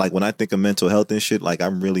think, like when I think of mental health and shit, like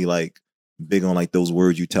I'm really like big on like those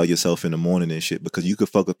words you tell yourself in the morning and shit, because you could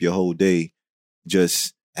fuck up your whole day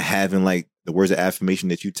just having like the words of affirmation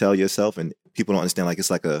that you tell yourself, and people don't understand, like it's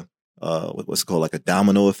like a what's it called, like a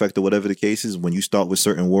domino effect or whatever the case is. When you start with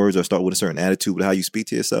certain words or start with a certain attitude with how you speak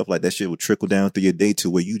to yourself, like that shit will trickle down through your day to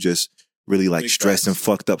where you just really like Big stressed and facts.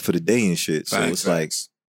 fucked up for the day and shit. So Facts, it's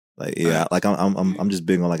like yeah, like I'm just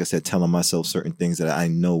big on, like I said, telling myself certain things that I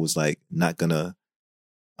know is like not gonna.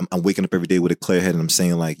 I'm waking up every day with a clear head and I'm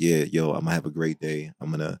saying like, yeah, yo, I'm gonna have a great day.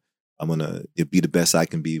 I'm gonna be the best I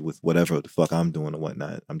can be with whatever the fuck I'm doing or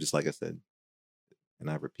whatnot. I'm just like I said, and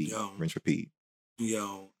I repeat, rinse, repeat.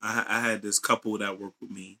 Yo, I had this couple that worked with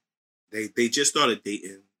me. They just started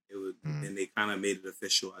dating. And they kind of made it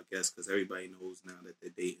official, I guess, because everybody knows now that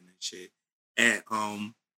they're dating and shit.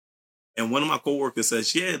 And one of my coworkers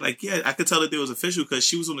says, yeah, I could tell that it was official because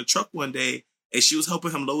she was on the truck one day and she was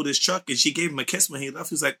helping him load his truck and she gave him a kiss when he left.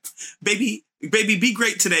 He was like, baby, be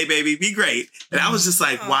great today, baby, be great. And I was just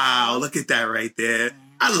like, wow, look at that right there.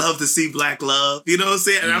 I love to see black love. You know what I'm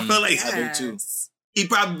saying? And I felt like I do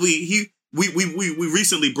too. We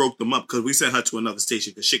recently broke them up because we sent her to another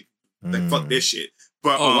station because shit, like, fuck this shit.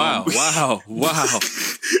 But, Oh, wow. Wow.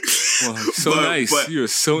 So nice. You're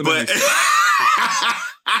so nice.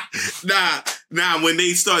 Nah, when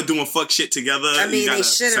they start doing fuck shit together, I mean, they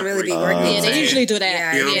shouldn't really be working. Yeah, they usually do that.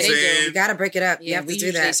 Yeah, You know what I'm they saying? do. You gotta break it up. You Yeah, have to we do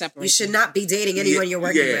usually that. separate You should them. not be dating anyone you're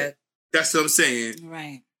working with. That's what I'm saying.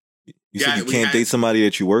 Right. You said you we can't had- date somebody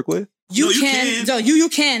that you work with? You No, you can. can. No, you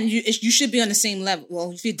can. You should be on the same level.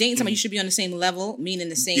 Well, if you're dating somebody, you should be on the same level, meaning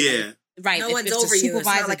the same. Yeah. Right. No If one's it's a over you. It's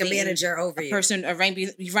not supervisor like a dating manager over a you. person, a right.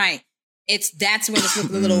 Right. That's when it's a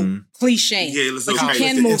little cliche. Yeah, let's but go you crazy.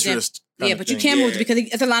 can With the move them. interest kind Yeah, of but you thing. can move Yeah. because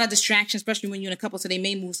it's a lot of distraction, especially when you're in a couple. So they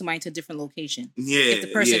may move somebody to a different location. Yeah. If the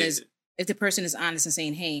person yeah. is. If the person is honest and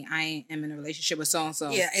saying, "Hey, I am in a relationship with so and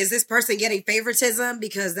so," Yeah, is this person getting favoritism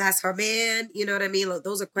because that's her man? You know what I mean? Like,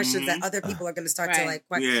 those are questions that other people are going to start to Right.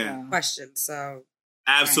 like question. So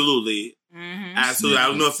Absolutely. Mhm. Absolutely. I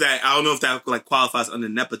don't know if that like qualifies under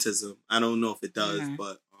nepotism. I don't know if it does, Mhm.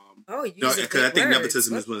 but because because I think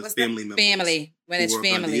nepotism is when it's family members. family when it's who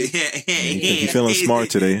work under family. you. You feeling smart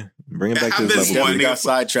today? Bring it back to I've this been level. smart, We nigga. got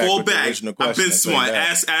sidetracked Fall with the back. original I've question. been I'll tell smart. you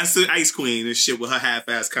that. Ask the Ice Queen and shit with her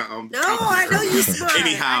half-ass no, I know you smart.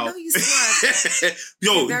 Anyhow. I know you smart.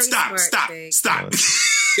 Yo, You're very smart, Big. stop.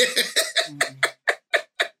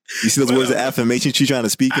 You see those words of affirmation she trying to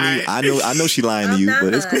speak in you? I know she lying to I'm you, not.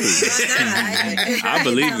 but it's cool. I'm not. I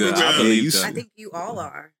believe that. I Yeah, believe you- that. I think you all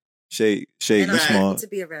are. Shay, And you I'm happy smart. to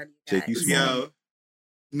be around you Jake, you guys. smart. Yo,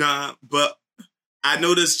 nah, but I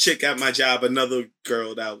know this chick at my job, another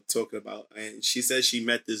girl that I was talking about, and she said she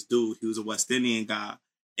met this dude. He was a West Indian guy,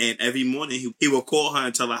 and every morning he would call her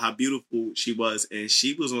and tell her how beautiful she was, and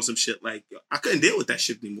she was on some shit like, I couldn't deal with that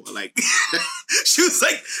shit anymore. Like, she was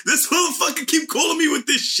like, this motherfucker keep calling me with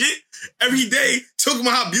this shit every day, talking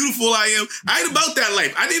about how beautiful I am. I ain't about that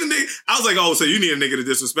life. I need a nigga. I was like, oh, so you need a nigga to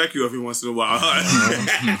disrespect you every once in a while, huh?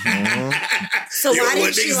 So why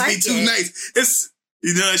didn't she niggas like be too it? nice? It's,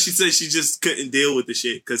 you know, she said she just couldn't deal with the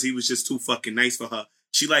shit because he was just too fucking nice for her.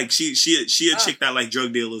 She a chick that like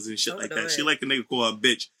drug dealers and shit like that. She like a nigga call her a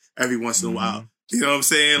bitch every once in a while. You know what I'm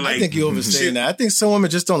saying? Like, I think you overstaying that. I think some women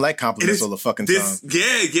just don't like compliments all the fucking time.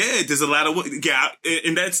 Yeah. There's a lot of women. Yeah,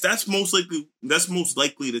 and that's most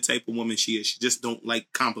likely the type of woman she is. She just don't like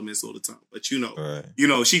compliments all the time. But you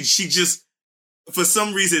know, she just, for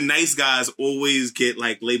some reason, nice guys always get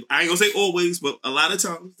like labeled. I ain't gonna say always, but a lot of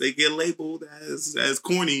times they get labeled as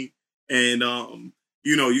corny. And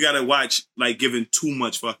you know, you gotta watch like giving too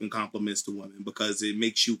much fucking compliments to women because it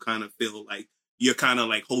makes you kind of feel like you're kind of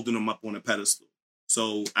like holding them up on a pedestal.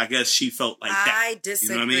 So I guess she felt like that. I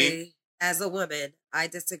disagree. You know what I mean? As a woman, I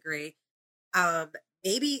disagree.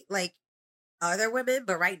 Maybe like other women,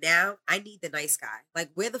 but right now I need the nice guy. Like,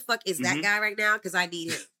 where the fuck is that guy right now? Because I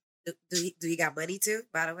need him. Do he got money too?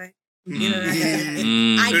 By the way, you know what I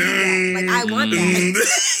mean? I need that. Like, I want that.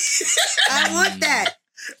 I want that.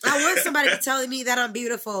 I want somebody telling me that I'm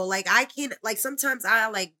beautiful. Like, I can. Like, sometimes I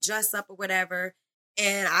like dress up or whatever.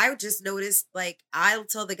 And I just noticed, like, I'll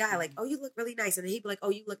tell the guy, like, oh, you look really nice. And then he'd be like, oh,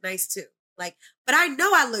 you look nice too. Like, but I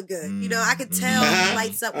know I look good. You know, I could tell he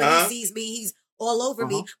lights up when he sees me. He's all over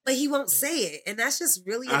me, but he won't say it. And that's just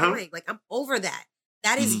really annoying. Like, I'm over that.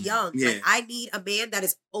 That is young. Yeah. Like, I need a man that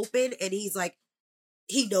is open and he's like,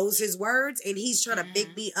 he knows his words and he's trying to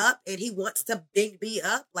big me up and he wants to big me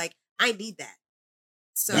up. Like, I need that.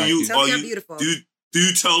 So tell me I'm beautiful. Do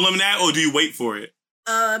you tell them that or do you wait for it?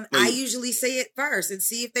 I usually say it first and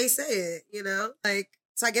see if they say it, like,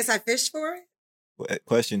 so I guess I fish for it.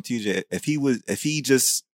 Question, TJ,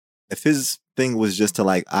 if his thing was just to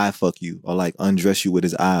like eye fuck you or like undress you with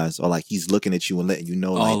his eyes or like he's looking at you and letting you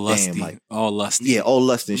know all like lusty. damn like all lusty. Yeah, all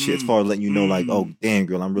lust and shit as far as letting you know like, oh damn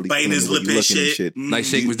girl, I'm really biting his lip and shit. Like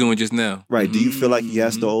Shake was doing just now. Right. Do you feel like he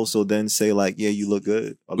has to also then say like, yeah, you look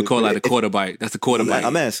good? We call that a quarter bite. That's a quarter bite.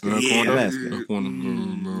 I'm asking. Yeah. I'm asking.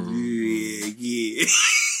 Yeah.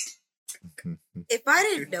 If I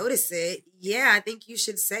didn't notice it, I think you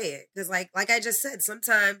should say it. Because like I just said,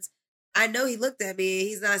 sometimes I know he looked at me and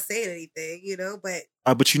he's not saying anything, but...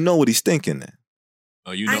 But you know what he's thinking then.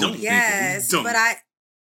 Oh, you know what he's yes, thinking.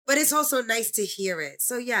 but it's also nice to hear it.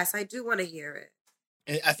 So yes, I do want to hear it.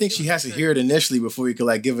 And I think she has to hear it initially before you can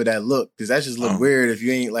like give her that look. Because that just look weird if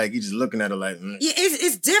you ain't like, you just looking at her like... Yeah,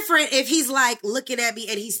 it's different if he's like looking at me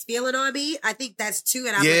and he's feeling on me. I think that's too.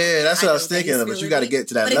 And I'm that's what I was thinking of. But you got to get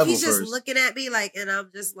to that level first. But if he's just looking at me like, and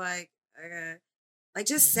I'm just like, okay. Like,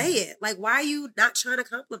 just say it. Like, why are you not trying to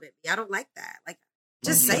compliment me? I don't like that. Like,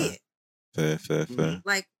 just say it. Fair.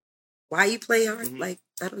 Like, why are you playing hard? Like,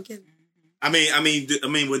 I don't get it. I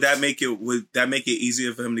mean, would that make it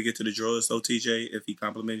easier for him to get to the drawers though, TJ, if he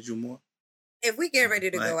complimented you more? If we get ready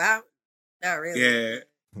to go out, not really. Yeah.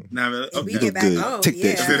 Not really. If we get back home,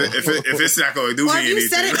 If it's not going to do me anything. Or if you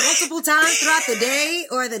said it multiple times throughout the day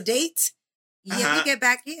or the date, we get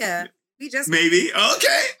back here. We just... Maybe.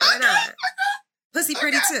 Okay. Why not? Pussy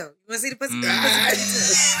pretty too. You want to see the pussy? Pussy pretty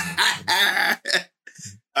too.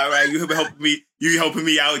 All right, you helping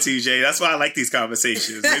me out, TJ. That's why I like these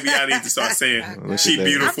conversations. Maybe I need to start saying she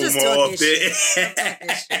beautiful more often.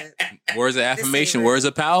 Words of affirmation. Words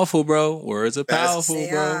are powerful, bro. Words are powerful,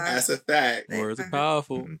 bro. That's a fact. Words are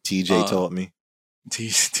powerful. TJ taught me.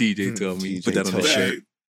 TJ told me. TJ Put that on the shirt.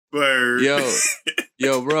 Word.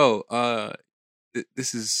 Yo, bro. It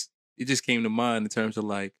just came to mind in terms of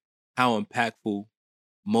like how impactful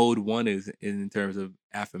mode 1 is in terms of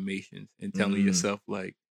affirmations and telling yourself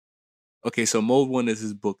like, okay, so mode 1 is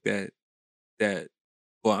this book that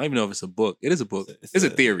well, I don't even know if it's a book. It is a book. It's a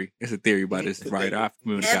theory. It's a theory by this writer. I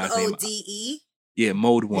remember the guy's name. MODE? Yeah,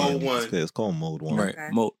 mode 1. It's called mode 1. Right. Okay.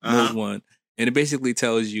 Mode 1. And it basically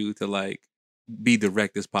tells you to like be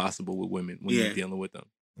direct as possible with women when you're dealing with them.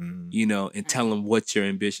 And tell them what your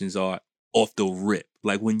ambitions are off the rip.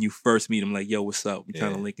 Like when you first meet them, like, yo, what's up? We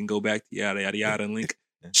trying to link and go back to yada, yada, yada, and link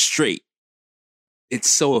straight. It's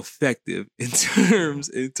so effective in terms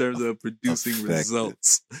of producing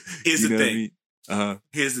results. Here's the thing.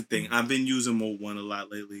 Here's the thing. I've been using mode 1 a lot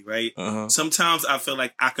lately, right? Sometimes I feel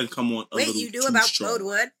like I can come on a little too strong. Wait, you knew about mode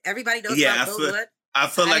 1? Everybody knows about mode 1? I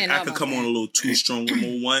feel like I could come on a little too strong with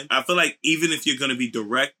mode 1. I feel like even if you're going to be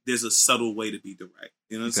direct, there's a subtle way to be direct.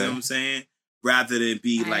 You know what I'm saying? Rather than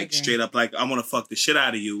be like straight up like, I want to fuck the shit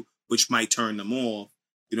out of you, which might turn them off.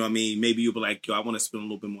 You know what I mean? Maybe you'll be like, yo, I want to spend a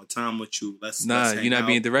little bit more time with you. Let's you're not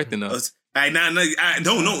being direct enough. No.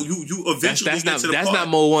 You eventually get to the That's part. not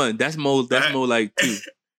mode 1. That's mode like 2.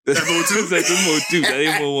 That's mode 2? That's mode 2. That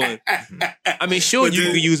ain't mode 1. I mean, sure,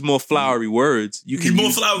 you can use more flowery words. You can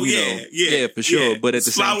more flowery, yeah, for sure. Yeah. But at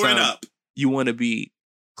the same Flower it time, up. you want to be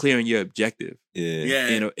clear in your objective.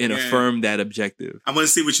 And affirm that objective. I want to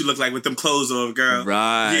see what you look like with them clothes on, girl.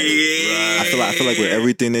 Right. Yeah. I feel like with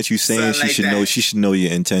everything that you're saying, Something she should know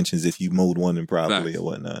your intentions if you mode 1 properly or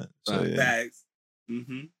whatnot. So Facts.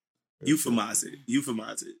 Euphemize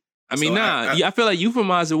it. I mean, I feel like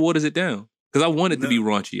euphemize it waters it down because I want it to be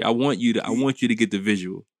raunchy. I want you to get the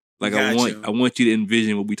visual. Like I want you to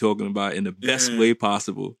envision what we're talking about in the best way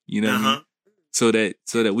possible. You know what I mean? So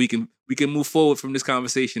that we can move forward from this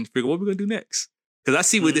conversation, figure what we're gonna do next. Because I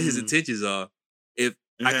see what his intentions are. If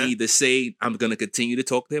I can either say I'm gonna continue to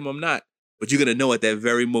talk to him, I'm not. But you're gonna know at that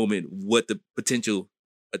very moment what the potential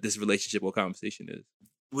of this relationship or conversation is.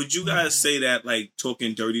 Would you guys say that like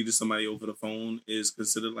talking dirty to somebody over the phone is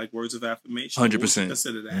considered like words of affirmation? 100%.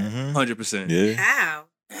 Consider that. 100%. Yeah. How?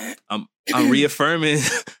 I'm reaffirming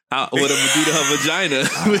what I'm gonna do to her vagina.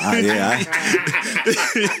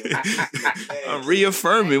 I'm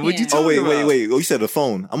reaffirming. What you talking about? Wait. Oh, you said the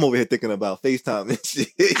phone. I'm over here thinking about FaceTime and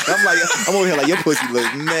shit. I'm over here like your pussy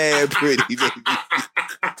look mad pretty, baby.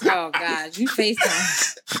 Oh God, you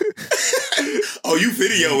FaceTime. Oh, you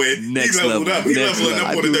video it. Next he leveled level. up. He leveling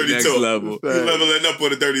up on the dirty next talk. level. He leveling up on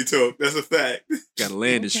the dirty talk. That's a fact. Got a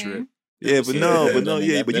landing strip. Yeah, but you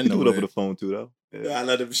can do it over the phone too, though. Yeah, I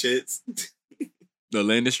love them shits. The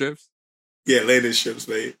landing strips? Yeah, landing strips,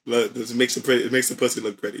 man. Look, it makes the pussy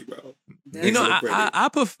look pretty, bro. You know, I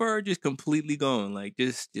prefer just completely going, like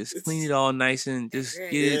just clean it all nice and just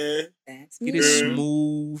get it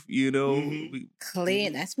smooth. You know, clear.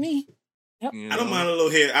 That's me. Yep. I don't mind a little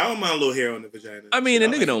hair. I don't mind a little hair on the vagina. I mean, a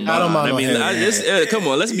nigga don't mind. I mean, come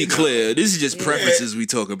on, let's be clear. This is just preferences we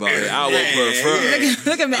talk about. I would prefer.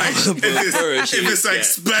 Look at me. If it's like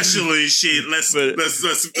special and shit, let's make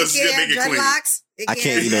it clean. I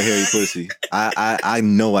can't eat no hairy pussy. I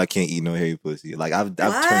know I can't eat no hairy pussy. Like I've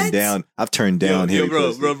turned down hairy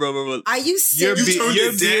pussy. Bro. Are you serious?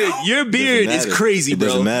 Your beard is crazy, bro. It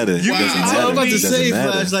doesn't matter. It doesn't matter. I was about to say,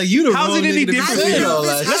 Flash, like you the How's wrong it any nigga to different? say all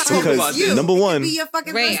that. Let's talk about this. Number one,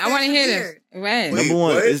 Ray, I want to hear this. Ray. Number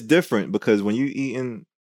one, it's different because when you eating,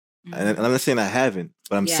 and I'm not saying I haven't,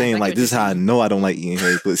 but I'm saying like this is how I know I don't like eating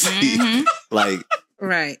hairy pussy. Like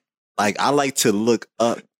I like to look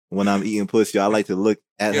up when I'm eating pussy. I like to look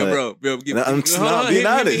at her. Bro, I'm not being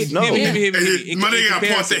honest. No. My nigga got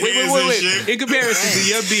points of hands and shit. In comparison to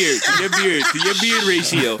your beard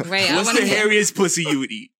ratio, what's the hairiest pussy you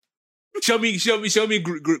would eat? Show me.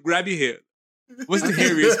 Grab your hair. What's the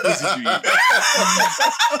hairiest pussy you eat?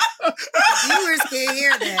 Viewers can't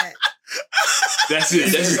hear that. That's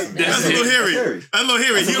it. That's a little hairy. That's a little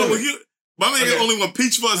hairy. My nigga only want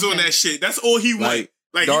peach fuzz on that shit. That's all he want.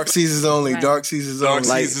 Like dark seasons only. Right. Dark seasons only.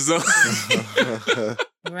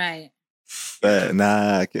 Right.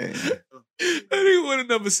 Nah, I can't. I didn't want a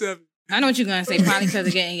number 7. I know what you're gonna say. Probably because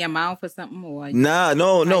of getting your mouth or something. Or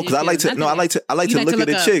no. Because I like to look at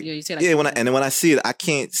a chick. Yeah, when I see it, I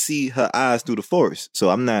can't see her eyes through the forest, so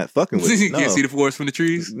I'm not fucking with it. You can't see the forest from the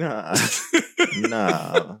trees. Nah,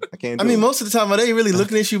 I can't. I mean, most of the time, are they really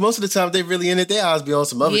looking at you? Most of the time, they really in it. Their eyes be on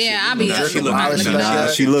some other shit. Yeah, I'll be.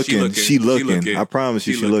 She looking. I promise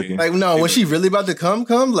you, she looking. Like no, when she really about to come,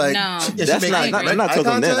 like no, that's not. I'm not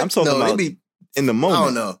talking that. I'm talking about in the moment. I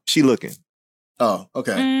don't know. She looking. Oh,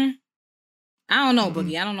 okay. I don't know,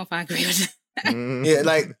 Boogie. I don't know if I agree with that. Yeah,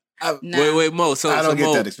 like wait, Mo. So I don't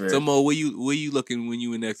get that experience. So Mo, where you looking when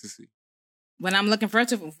you in ecstasy? When I'm looking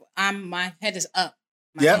first, my head is up.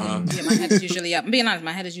 My head is usually up. I'm being honest,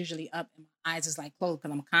 my head is usually up and my eyes is like closed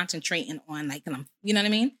because I'm concentrating on like, you know what I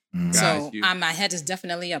mean? So my head is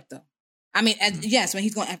definitely up though. I mean, yes, when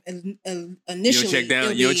he's going initially,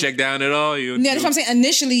 you don't check down at all. That's what I'm saying.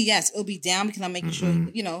 Initially, yes, it'll be down because I'm making sure,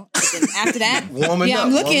 But then after that, warming up,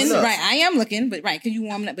 I'm looking. Right, I am looking, but because you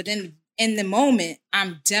warming up. But then in the moment,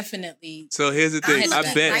 I'm definitely. So here's the thing.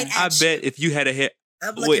 I bet if you had a hair.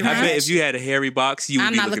 Wait, I bet if you had a hairy box, you would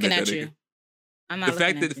I'm be not looking at you. I'm not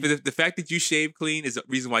looking at you. The fact that you shave clean is the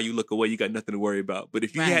reason why you look away. You got nothing to worry about. But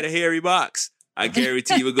if you had a hairy box, I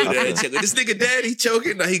guarantee you would go there and check. This nigga dead? He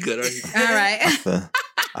choking? No, he good. All right.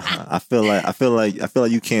 I feel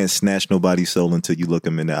like you can't snatch nobody's soul until you look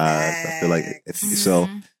them in the eyes. I feel like so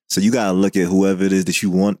you gotta look at whoever it is that you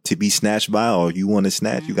want to be snatched by, or you want to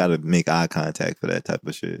snatch. You gotta make eye contact for that type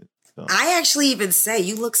of shit. So. I actually even say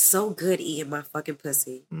you look so good eating my fucking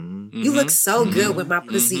pussy. You look so good with my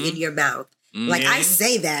pussy in your mouth. Like I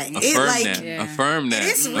say that. Affirm that.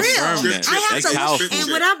 It's real. That. I have That's to powerful.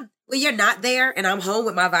 and when you're not there and I'm home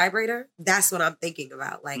with my vibrator, that's what I'm thinking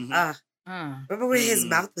about. Like, remember when his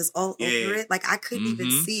mouth was all over it? Like I couldn't even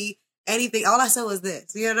see anything. All I saw was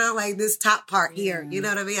this, like this top part here. You know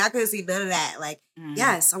what I mean? I couldn't see none of that. Like,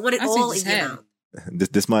 yes, I want it all in your mouth.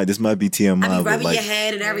 This might be TMI. I be rubbing your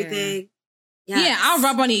head and everything. Yes. Yeah, I'll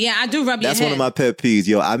rub on you. Yeah, I do rub your head. That's one of my pet peeves.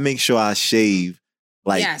 Yo, I make sure I shave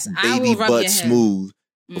baby butt smooth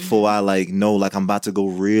before I know I'm about to go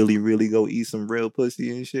really, really go eat some real pussy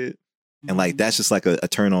and shit. And that's just like a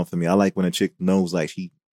turn on for me. I like when a chick knows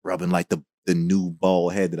she rubbing the new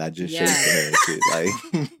bald head that I just shaved for her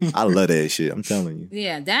and shit. I love that shit. I'm telling you.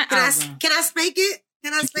 Yeah, that Can I spank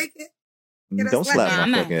it? Don't slap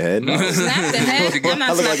my fucking head. No. Slap the head. I'm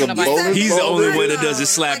not slapping nobody. He's the only one that does it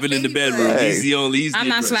slapping in the bedroom. Hey. He's the only. I'm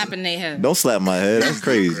not slapping their head. Don't slap my head. That's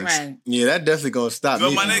crazy. Right. Yeah, that definitely gonna stop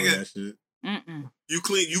me. My nigga. That shit.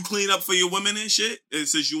 You clean up for your women and shit. It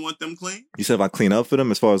says you want them clean. You said if I clean up for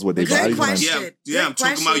them as far as what they bodies. Yeah. I'm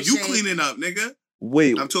talking about you cleaning up, nigga.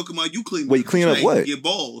 Wait, I'm talking about you cleaning. Wait, clean up what? Your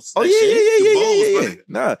balls. Oh yeah.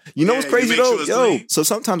 Nah, you know what's crazy though, clean. So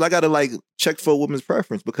sometimes I gotta check for a woman's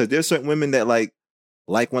preference because there's certain women that like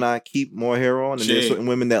when I keep more hair on, and there's certain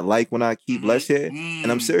women that like when I keep less hair.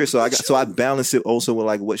 And I'm serious, so I balance it also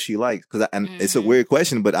with what she likes because it's a weird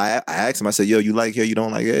question, but I asked him. I said, "Yo, you like hair? You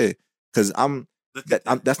don't like hair?" Because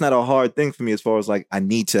that's not a hard thing for me as far as I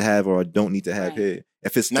need to have or I don't need to have hair.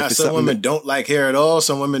 If it's some women don't like hair at all,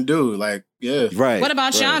 some women do. Right. What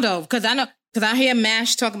about y'all though? Because I hear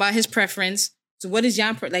Mash talk about his preference. So what is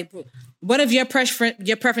y'all like? What if your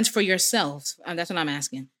preference for yourself? That's what I'm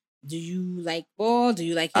asking. Do you like bald? Do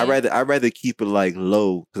you like hair? I'd rather keep it like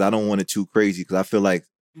low because I don't want it too crazy because I feel like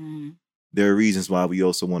there are reasons why we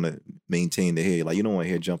also want to maintain the hair. Like you don't want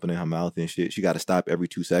hair jumping in her mouth and shit. She got to stop every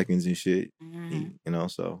 2 seconds and shit. You know,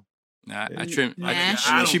 so. Nah, I trim.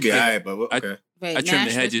 She be alright, but okay. I trim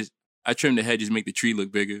the hedges. I trim the hedges, make the tree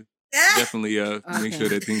look bigger. Definitely make sure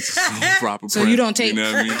that things are proper. So you don't take. You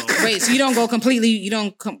know what I mean? Wait, so you don't go completely. You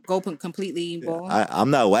don't go completely bald. I'm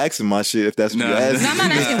not waxing my shit if that's what you're asking. No, I'm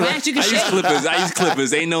not asking wax. You can shave. I use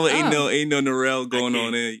clippers. Ain't no Narelle going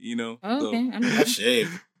on there. You know. Oh, okay. I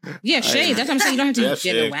shave. Yeah, shave. That's what I'm saying. You don't have to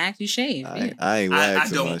get a wax. You shave. I ain't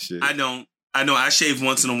waxing my shit. I don't. I know I shave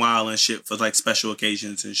once in a while and shit for like special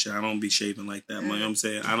occasions and shit. I don't be shaving like that. You know what I'm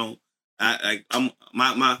saying? I don't. I'm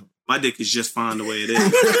my dick is just fine the way it is.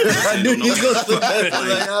 You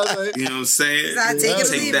know what I'm saying?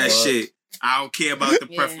 Take that shit. I don't care about the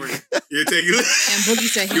preference. You take it. And Boogie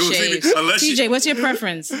said he shaves. TJ, what's your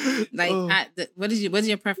preference? Like, what is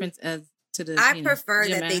your preference as to the? I prefer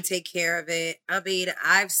that they take care of it. I mean,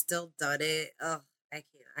 I've still done it. Oh, I can't.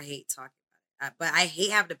 I hate talking about it, but I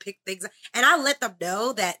hate having to pick things up. And I let them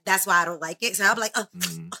know that that's why I don't like it. So I'm like,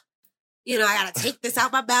 you know, I gotta take this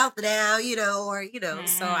out my mouth now, you know, or you know.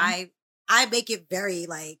 So I make it very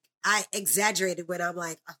like I exaggerated when I'm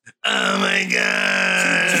like, oh my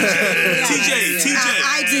god, TJ,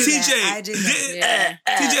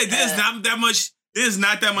 there's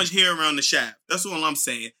not that much hair around the shaft. That's all I'm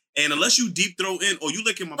saying. And unless you deep throw in or you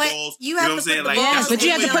licking my balls, you know what I'm saying? Like, but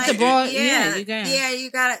you have to put the ball. Yeah,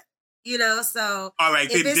 you got it. You know, so all right.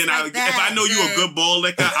 Then if I know you a good ball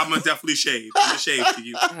licker, I'm gonna definitely shave. I'm gonna shave for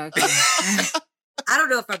you. Okay. I don't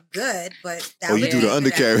know if I'm good, but that you do the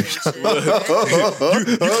undercarriage. You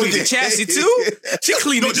clean the chassis too? She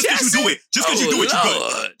clean the chassis. Just because you do it, you're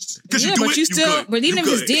good. Because you do it, you're good. But even if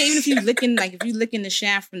it's dead, even if you licking the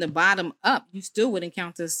shaft from the bottom up, you still would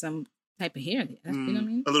encounter some type of hair there. You know what I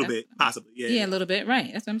mean? A little bit, possibly. Yeah, a little bit.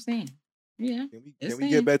 Right. That's what I'm saying. Yeah. Can we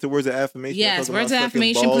get back to words of affirmation? Yes, words of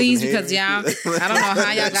affirmation, please, because y'all, I don't know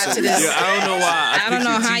how y'all got to this. Yeah, I don't know why. I don't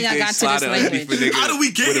know how y'all got to this language. How do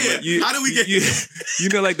we get here? How do we get here? You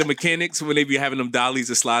know, like the mechanics when they be having them dollies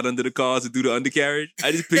that slide under the cars to do the undercarriage?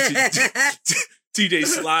 I just picture TJ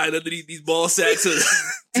slide underneath these ball sacks of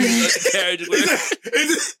the undercarriage. You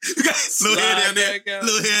got little hair down there.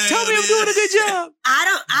 Tell me I'm doing a good job.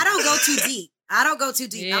 I don't go too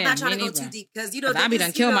deep. Yeah, I'm not trying to go too deep because you know I be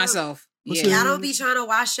done kill myself. Yeah, I don't be trying to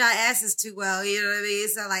wash your asses too well. You know what I mean?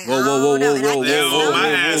 So like, whoa, my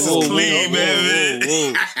ass is clean, man.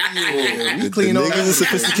 You clean over. Niggas are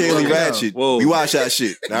sophisticatedly ratchet. We wash that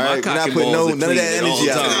shit. All right, we're not putting none of that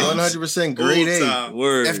energy out. 100% grade A.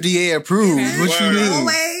 Word. FDA approved. What you mean?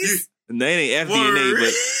 Always. They ain't FDA,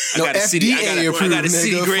 but I got a city. I got a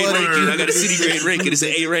city grade rank. I got a city grade rank, and it's an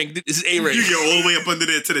A rank. This is A rank. You get all the way up under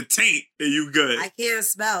there to the taint, and you good. I can't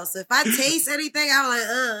smell, so if I taste anything, I'm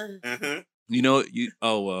like, You know,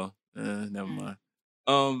 never mind.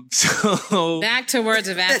 So back to words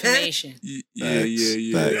of affirmation. Yeah.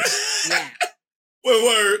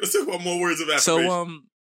 Word. Let's talk about more words of affirmation. So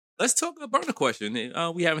let's talk a burner question.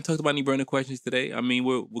 We haven't talked about any burner questions today. I mean,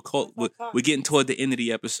 we're getting toward the end of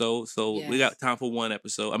the episode, so we got time for one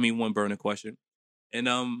burner question. And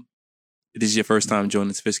this is your first time joining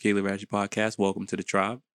the Sophisticatedly Ratchet podcast. Welcome to the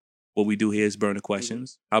tribe. What we do here is burner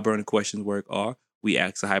questions. How burner questions work are we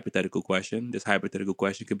ask a hypothetical question. This hypothetical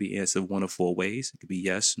question could be answered one of 4 ways. It could be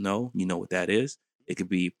yes, no. You know what that is. It could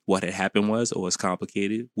be what had happened was, or it's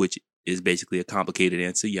complicated, which is basically a complicated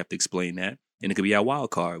answer. You have to explain that. And it could be our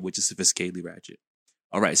wild card, which is sophisticatedly ratchet.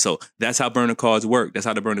 All right, so that's how burner cards work. That's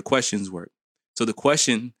how the burner questions work. So the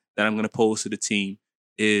question that I'm going to pose to the team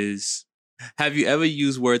is, have you ever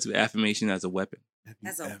used words of affirmation as a weapon?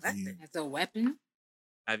 As a weapon? As a weapon?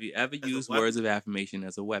 Have you ever used words of affirmation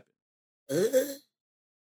as a weapon?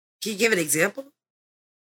 Can you give an example?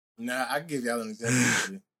 Nah, I can give y'all an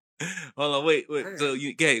example. Hold on, wait. So,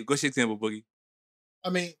 what's your example, Boogie?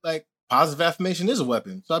 I mean, like, positive affirmation is a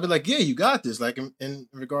weapon. So I'd be like, yeah, you got this. Like, in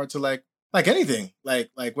regard to, like anything.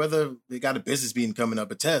 Like whether they got a business meeting coming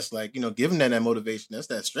up, a test. Like, you know, giving them that motivation, that's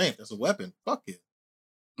that strength. That's a weapon. Fuck it.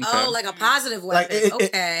 Okay. Oh, like a positive weapon. Like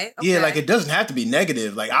okay. Yeah, like, it doesn't have to be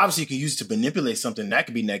negative. Like, obviously, you can use it to manipulate something. That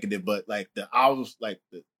could be negative. But, like, the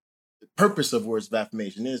purpose of words of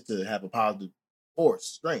affirmation is to have a positive force,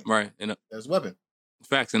 strength. Right. As a weapon.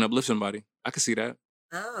 Facts, and uplift somebody. I can see that.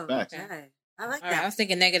 Oh, Facts. Okay. I like that. Right, I was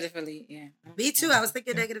thinking negatively. Yeah. Me too. I was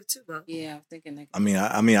thinking negative too, bro. Yeah, I was thinking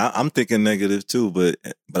negative. I'm thinking negative too, but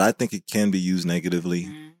I think it can be used negatively.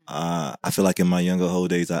 I feel like in my younger whole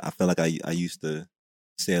days, I feel like I used to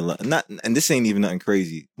say a lot. Not, and this ain't even nothing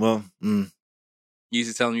crazy. Well, You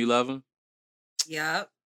used to tell him you love him? Yep.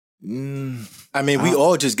 I mean, we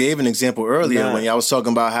all just gave an example earlier when y'all was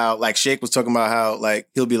talking about how, like, Shake was talking about how, like,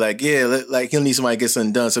 he'll be like, yeah, like, he'll need somebody to get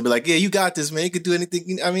something done. So he'll be like, yeah, you got this, man. You could do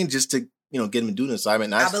anything. I mean, just to, get him to do the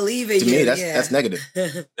assignment. I believe in to you. me, that's negative.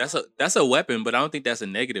 That's a weapon, but I don't think that's a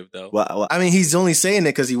negative, though. Well, I mean, he's only saying it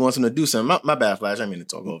because he wants him to do something. My bad, Flash. I mean to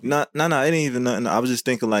talk over you. No, it ain't even nothing. I was just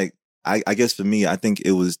thinking, like, I guess for me, I think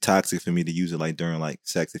it was toxic for me to use it, like, during, like,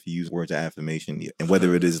 sex, if you use words of affirmation. And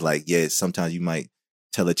whether it is, like, sometimes you might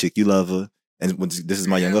tell a chick you love her. And this is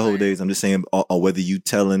my younger whole days. I'm just saying, or whether you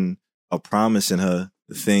telling or promising her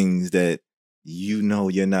the things that you know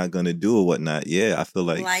you're not gonna do or whatnot. Yeah, I feel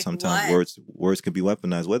like sometimes words can be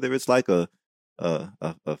weaponized. Whether it's like a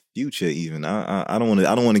future even. I don't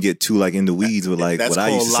want to get too like in the weeds with like what I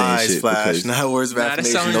used to say and shit. Flash, not words of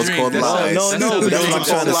affirmation. Those called lies. No, that's what I'm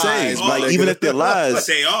trying to say. Like even if they're lies, but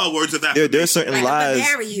they are words of affirmation. There's certain lies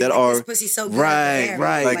that are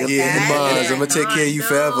right. Like I'm gonna take care of you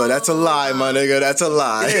forever. That's a lie, my nigga. That's a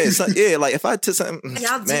lie. Yeah, like if I took something,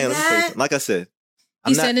 man, like I said.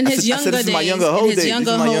 He said in his younger days. This is my younger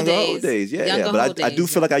whole days. Yeah. But I do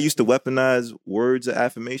feel like I used to weaponize words of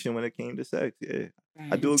affirmation when it came to sex. Yeah.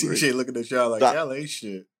 I do agree. Shit, looking at y'all like y'all ain't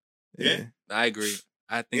shit. Yeah. I agree.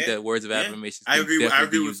 I think that words of affirmation. I agree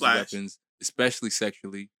with Flash. Weapons, especially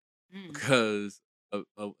sexually, because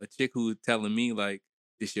a chick who's telling me like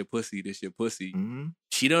this your pussy,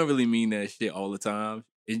 she don't really mean that shit all the time.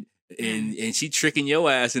 And she tricking your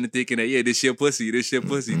ass into thinking that, this your pussy.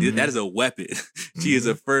 That is a weapon. She is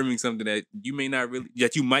affirming something that you may not really,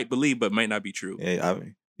 that you might believe, but might not be true. Yeah, I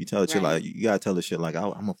mean, you tell her shit like, you gotta tell her shit like,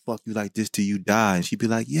 I'm gonna fuck you like this till you die. And she'd be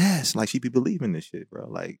like, yes. Like, she be believing this shit, bro.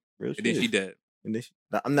 Like, real shit. And then she dead. And then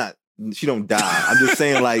I'm not, she don't die. I'm just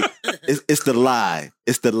saying, like, it's the lie.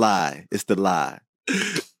 It's the lie.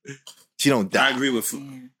 She don't die. I agree with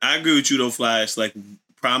you though, Flash. Like,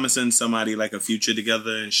 promising somebody like a future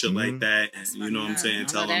together and shit like that, and you know what I'm saying,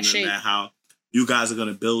 telling them that how you guys are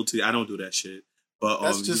gonna build to. I don't do that shit, but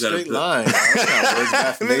that's just straight lying. That's not words of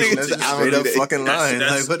affirmation. That's just straight up fucking lying.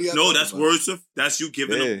 That's you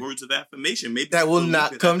giving up words of affirmation. Maybe that will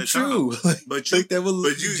not come true. But it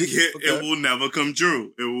will never come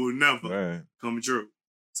true. It will never come true.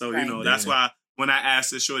 So that's why. When I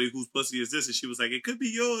asked this shorty whose pussy is this, and she was like, "It could be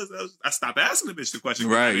yours." I stopped asking the bitch the question.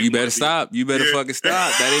 Right, you better stop. You better fucking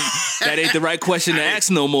stop. That ain't the right question to ask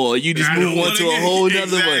no more. You just move on to a whole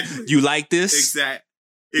nother one. You like this? Exactly.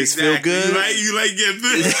 This feel good? You like get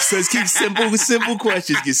this? So let's keep simple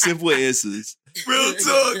questions. Get simple answers. Real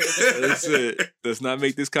talk. That's it. Let's not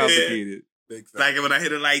make this complicated. Like when I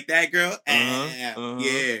hit it like that, girl.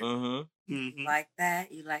 Like that.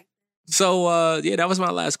 You like. So, that was my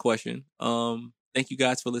last question. Thank you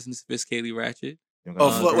guys for listening to Sophisticatedly Ratchet.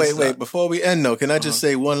 Wait. Before we end, though, can I just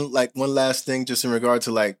say one last thing just in regard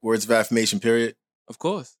to, like, words of affirmation, period? Of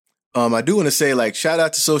course. I do want to say, like, shout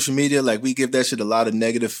out to social media. Like, we give that shit a lot of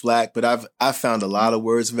negative flack, but I've found a lot of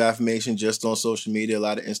words of affirmation just on social media, a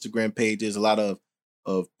lot of Instagram pages, a lot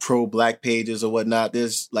of pro-black pages or whatnot.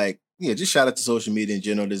 There's, like, just shout out to social media in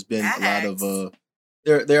general. There's been a lot of...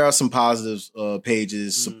 There are some positive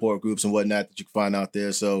pages, support groups, and whatnot that you can find out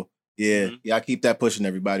there. So I keep that pushing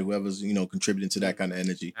everybody, whoever's contributing to that kind of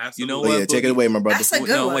energy. Absolutely. You know what? Take it away, my brother. That's a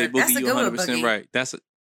good one. Boogie, That's a good one, 100% Boogie. right.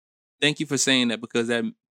 Thank you for saying that, because that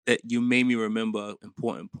you made me remember an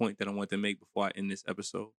important point that I want to make before I end this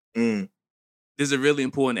episode. There's a really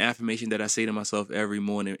important affirmation that I say to myself every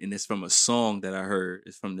morning, and it's from a song that I heard.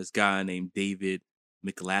 It's from this guy named David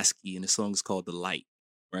McClaskey, and the song is called "The Light."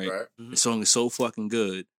 Right? The song is so fucking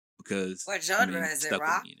good because what genre is it?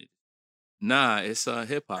 Rock? Nah, it's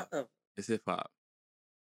hip hop. It's hip hop.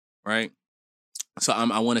 Right? So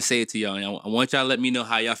I want to say it to y'all. And I want y'all to let me know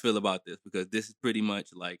how y'all feel about this, because this is pretty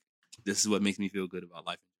much like, this is what makes me feel good about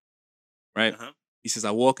life. Right? He says,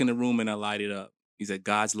 I walk in the room and I light it up. He said,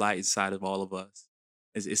 God's light inside of all of us.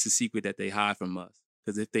 It's a secret that they hide from us.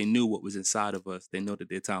 Because if they knew what was inside of us, they know that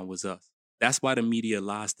their time was us. That's why the media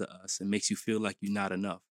lies to us and makes you feel like you're not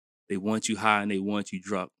enough. They want you high and they want you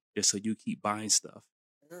drunk, just so you keep buying stuff.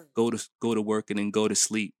 Go to work and then go to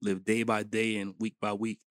sleep. Live day by day and week by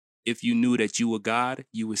week. If you knew that you were God,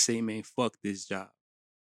 you would say, man, fuck this job.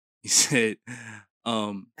 He said,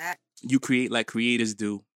 you create like creators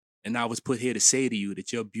do. And I was put here to say to you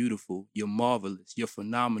that you're beautiful, you're marvelous, you're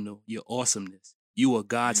phenomenal, you're awesomeness. You are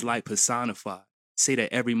God's light personified. Say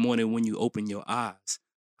that every morning when you open your eyes.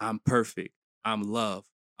 I'm perfect. I'm love.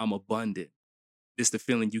 I'm abundant. It's the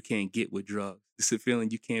feeling you can't get with drugs. It's the feeling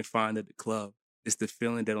you can't find at the club. It's the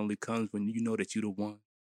feeling that only comes when you know that you're the one.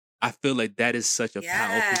 I feel like that is such a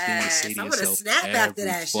powerful thing to say to I'm gonna yourself snap every after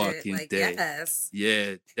that shit. fucking Like, day. yes.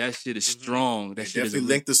 Yeah, that shit is strong. That shit is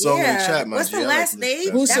Definitely link the song in the chat, man. What's the last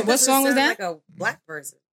name? What song was sound that? Like a black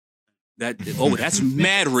person. That's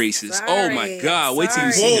mad racist. Sorry, oh my God! Wait till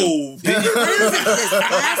you sorry. see him. What is it? This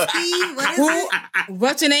Lasky? What is it?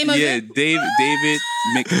 What's your name again? David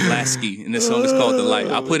McClaskey, and the song is called "The Light."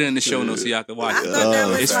 I'll put it in the show notes so y'all can watch I it. thought that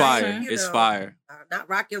was It's like, fire. you It's know, fire. Not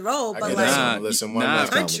rock and roll, but I like like listen one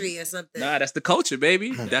last country or something. Nah, that's the culture,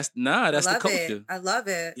 baby. That's the I love culture. it. I love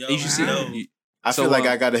it. Yo, You should see. I feel like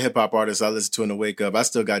I got a hip hop artist I listen to in the wake up. I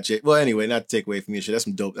still got Well, anyway, not to take away from your shit. That's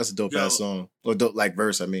some dope. That's a dope ass song or dope like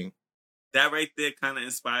verse. I mean, that right there kind of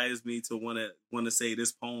inspires me to want to say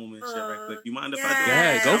this poem and shit right quick. You mind if I do it?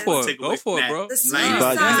 Yeah, go for it. Take Go away for from it, bro. The Like,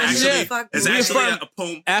 suicide it's shit. actually a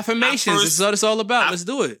poem. Affirmations. This is what it's all about. Let's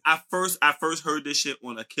do it. I first heard this shit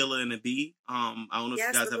on A Killer and a Bee. I don't know if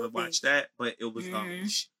you guys ever watched that, but it was it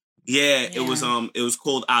was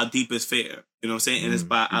called Our Deepest Fear. You know what I'm saying? And it's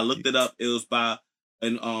by I looked it up. It was by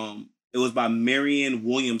Marianne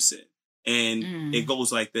Williamson, and it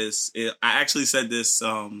goes like this. I actually said this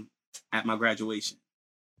at my graduation.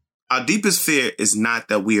 Our deepest fear is not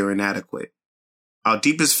that we are inadequate. Our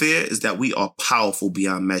deepest fear is that we are powerful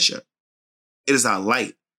beyond measure. It is our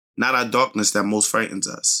light, not our darkness, that most frightens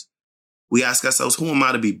us. We ask ourselves, who am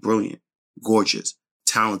I to be brilliant, gorgeous,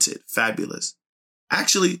 talented, fabulous?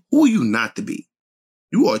 Actually, who are you not to be?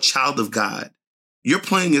 You are a child of God. Your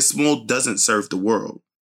playing it small doesn't serve the world.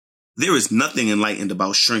 There is nothing enlightened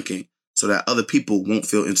about shrinking so that other people won't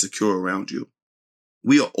feel insecure around you.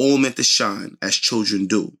 We are all meant to shine as children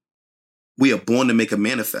do. We are born to make a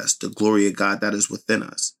manifest the glory of God that is within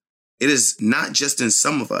us. It is not just in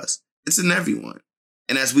some of us, it's in everyone.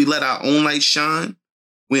 And as we let our own light shine,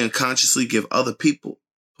 we unconsciously give other people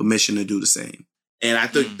permission to do the same. And I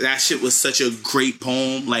think that shit was such a great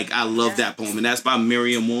poem. Like, I love that poem. And that's by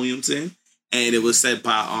Marianne Williamson. And it was said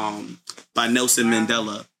by Nelson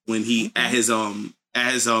Mandela when he at his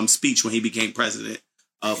speech when he became president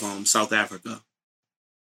of South Africa.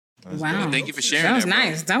 Wow. Thank you for sharing. That was bro.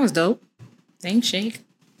 nice. That was dope. Thanks, Shake.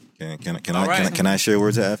 Can I share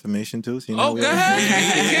words of affirmation too? So you know Oh, go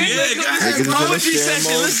ahead. Poetry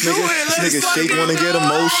session. Let's do it. Nigga Shake want to get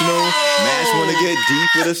emotional. Mash want to get deep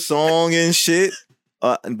with a song and shit.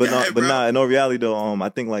 But in all reality though, I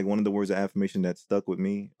think like one of the words of affirmation that stuck with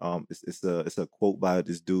me, it's a quote by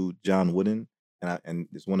this dude John Wooden, and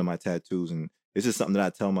it's one of my tattoos, and it's just something that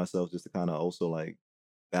I tell myself just to kind of also like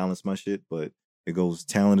balance my shit. But it goes: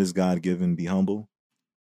 talent is God given, be humble.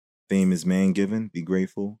 Fame is man given, be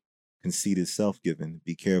grateful. Conceit is self given,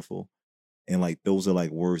 be careful. And like those are like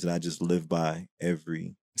words that I just live by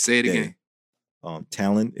every Say it day. again.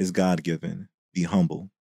 Talent is God given, be humble.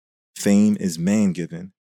 Fame is man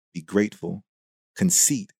given, be grateful.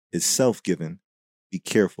 Conceit is self given, be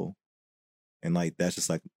careful. And like that's just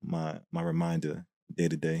like my reminder day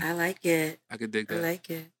to day. I like it. I could dig that. I like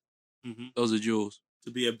it. Mm-hmm. Those are jewels.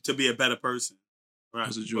 To be a better person. Right.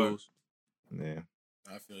 Those are jewels. Yeah.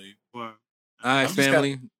 I feel you. Wow. All right,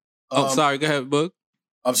 family. Sorry. Go ahead, Book.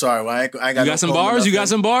 I'm sorry. Well, I ain't got You got some bars? You got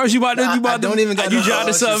some bars? You about to? I don't even got. You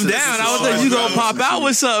jotted something down? I was like, you gonna pop out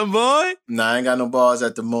with something, boy? Nah, I ain't got no bars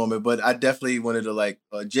at the moment, but I definitely wanted to like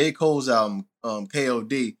J. Cole's album,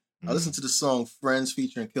 KOD. I listened to the song "Friends"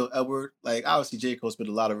 featuring Kill Edward. Like, obviously, J. Cole spit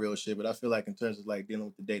a lot of real shit, but I feel like in terms of like dealing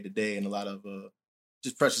with the day to day and a lot of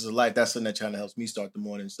just pressures of life, that's something that kind of helps me start the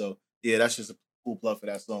morning. So yeah, that's just a cool plug for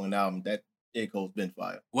that song and album. That J. Cole's been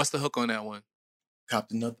fire. What's the hook on that one?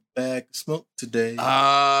 Copped another bag of smoke today.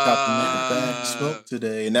 Copped another bag of smoke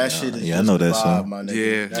today. And that shit is just I know that vibe, song. my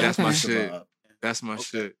nigga. Yeah, that's my just a shit. vibe. That's my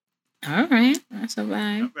shit. All right. That's a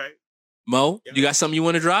vibe. All right. Mo, you got something you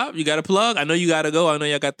want to drop? You got a plug? I know you got to go. I know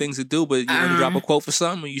y'all got things to do, but you want to drop a quote for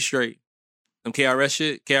something or you straight? Some KRS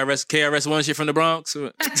shit? KRS One shit from the Bronx?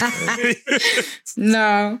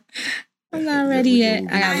 No. I'm not ready yet.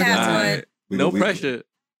 I gotta look up have one. No pressure.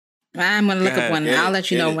 I'm gonna look up one. Yeah, I'll let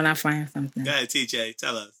you know when I find something. Go ahead, TJ.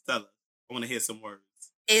 Tell us. I want to hear some words.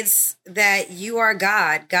 It's that you are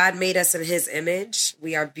God. God made us in His image.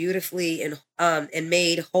 We are beautifully and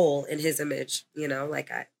made whole in His image. You know, like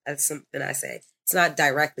that's something I say. It's not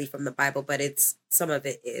directly from the Bible, but it's some of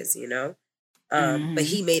it is. You know, but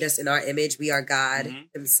He made us in our image. We are God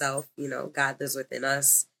Himself. You know, God lives within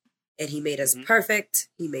us, and He made us perfect.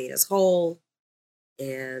 He made us whole,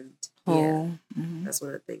 and that's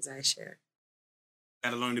one of the things I share.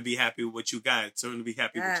 Gotta learn to be happy with what you got. Learn to be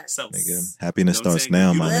happy with yourself. Nigga, happiness You know what I'm starts saying?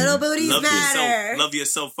 now, You my Little nigga. booties Love matter. yourself. Love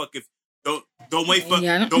yourself. Fuck if don't wait for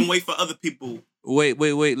don't wait for other people.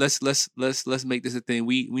 Wait. Let's make this a thing.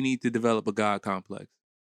 We need to develop a God complex.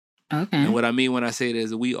 Okay. And what I mean when I say that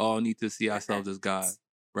is we all need to see ourselves as God,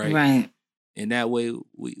 right? Right. And that way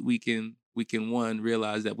we can one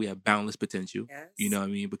realize that we have boundless potential. Yes. You know what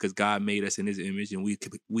I mean? Because God made us in His image, and we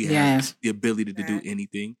Yes. have the ability to do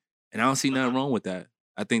anything. And I don't see nothing wrong with that.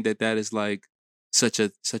 I think that is like such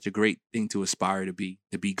a great thing to aspire to be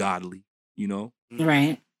godly. You know?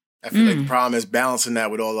 Right. I feel like the problem is balancing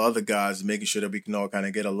that with all the other gods, making sure that we can all kind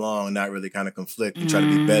of get along and not really kind of conflict and try to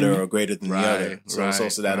be better or greater than the other. So it's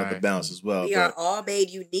also that other balance as well. We are all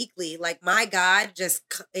made uniquely. Like my God, just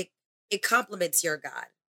it complements your God,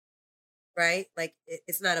 right? Like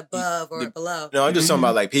it's not above or below. No, I'm just talking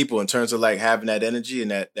about like people in terms of like having that energy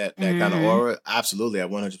and that kind of aura. Absolutely, I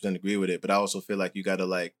 100% agree with it. But I also feel like you got to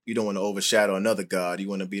like you don't want to overshadow another God. You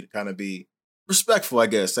want to be respectful. I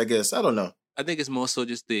guess I don't know. I think it's more so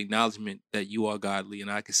just the acknowledgement that you are godly,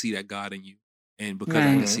 and I can see that God in you. And because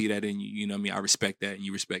I can see that in you, you know what I mean? I respect that, and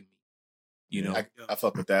you respect me. You know? I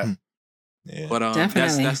fuck with that. Yeah. But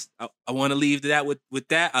that's I want to leave that with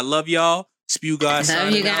that. I love y'all. Spew God.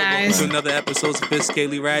 Love you guys. To another episode of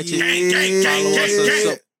Sophisticatedly Ratchet.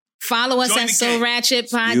 Follow us at So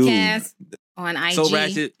Ratchet Podcast on IG. So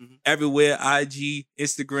Ratchet everywhere. IG,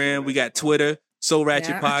 Instagram. We got Twitter. So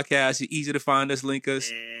Ratchet Podcast. You're easy to find us. Link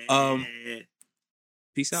us.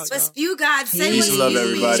 Peace out. So spew God. Say Peace and love,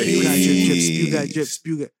 everybody. Spew God.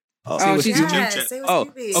 Spew God.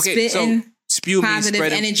 Okay. So spew positive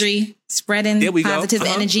means energy, spreading there we positive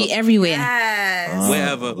go. energy everywhere. Yes.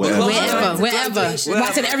 Wherever.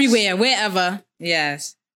 Watch it everywhere. Wherever.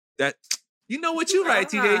 Yes. That. You know what you right,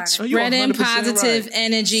 TJ. Spreading positive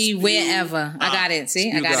energy wherever. I got it.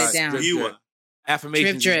 See, I got it down. Drip.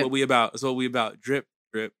 Affirmations is what we about. It's what we about. Drip,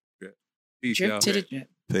 drip, drip. Peace, drip y'all. to the drip.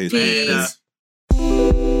 Peace.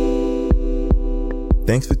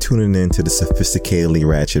 Thanks for tuning in to the Sophisticatedly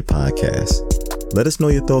Ratchet Podcast. Let us know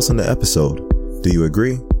your thoughts on the episode. Do you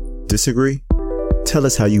agree? Disagree? Tell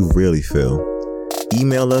us how you really feel.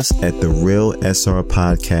 Email us at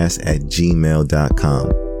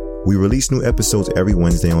therealsrpodcast@gmail.com. We release new episodes every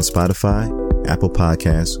Wednesday on Spotify, Apple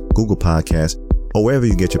Podcasts, Google Podcasts, or wherever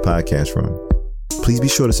you get your podcasts from. Please be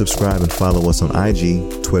sure to subscribe and follow us on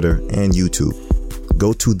IG, Twitter, and YouTube.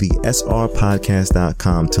 Go to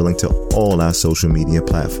thesrpodcast.com to link to all our social media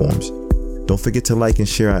platforms. Don't forget to like and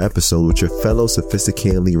share our episode with your fellow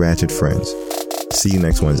sophisticatedly ratchet friends. See you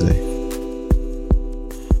next Wednesday.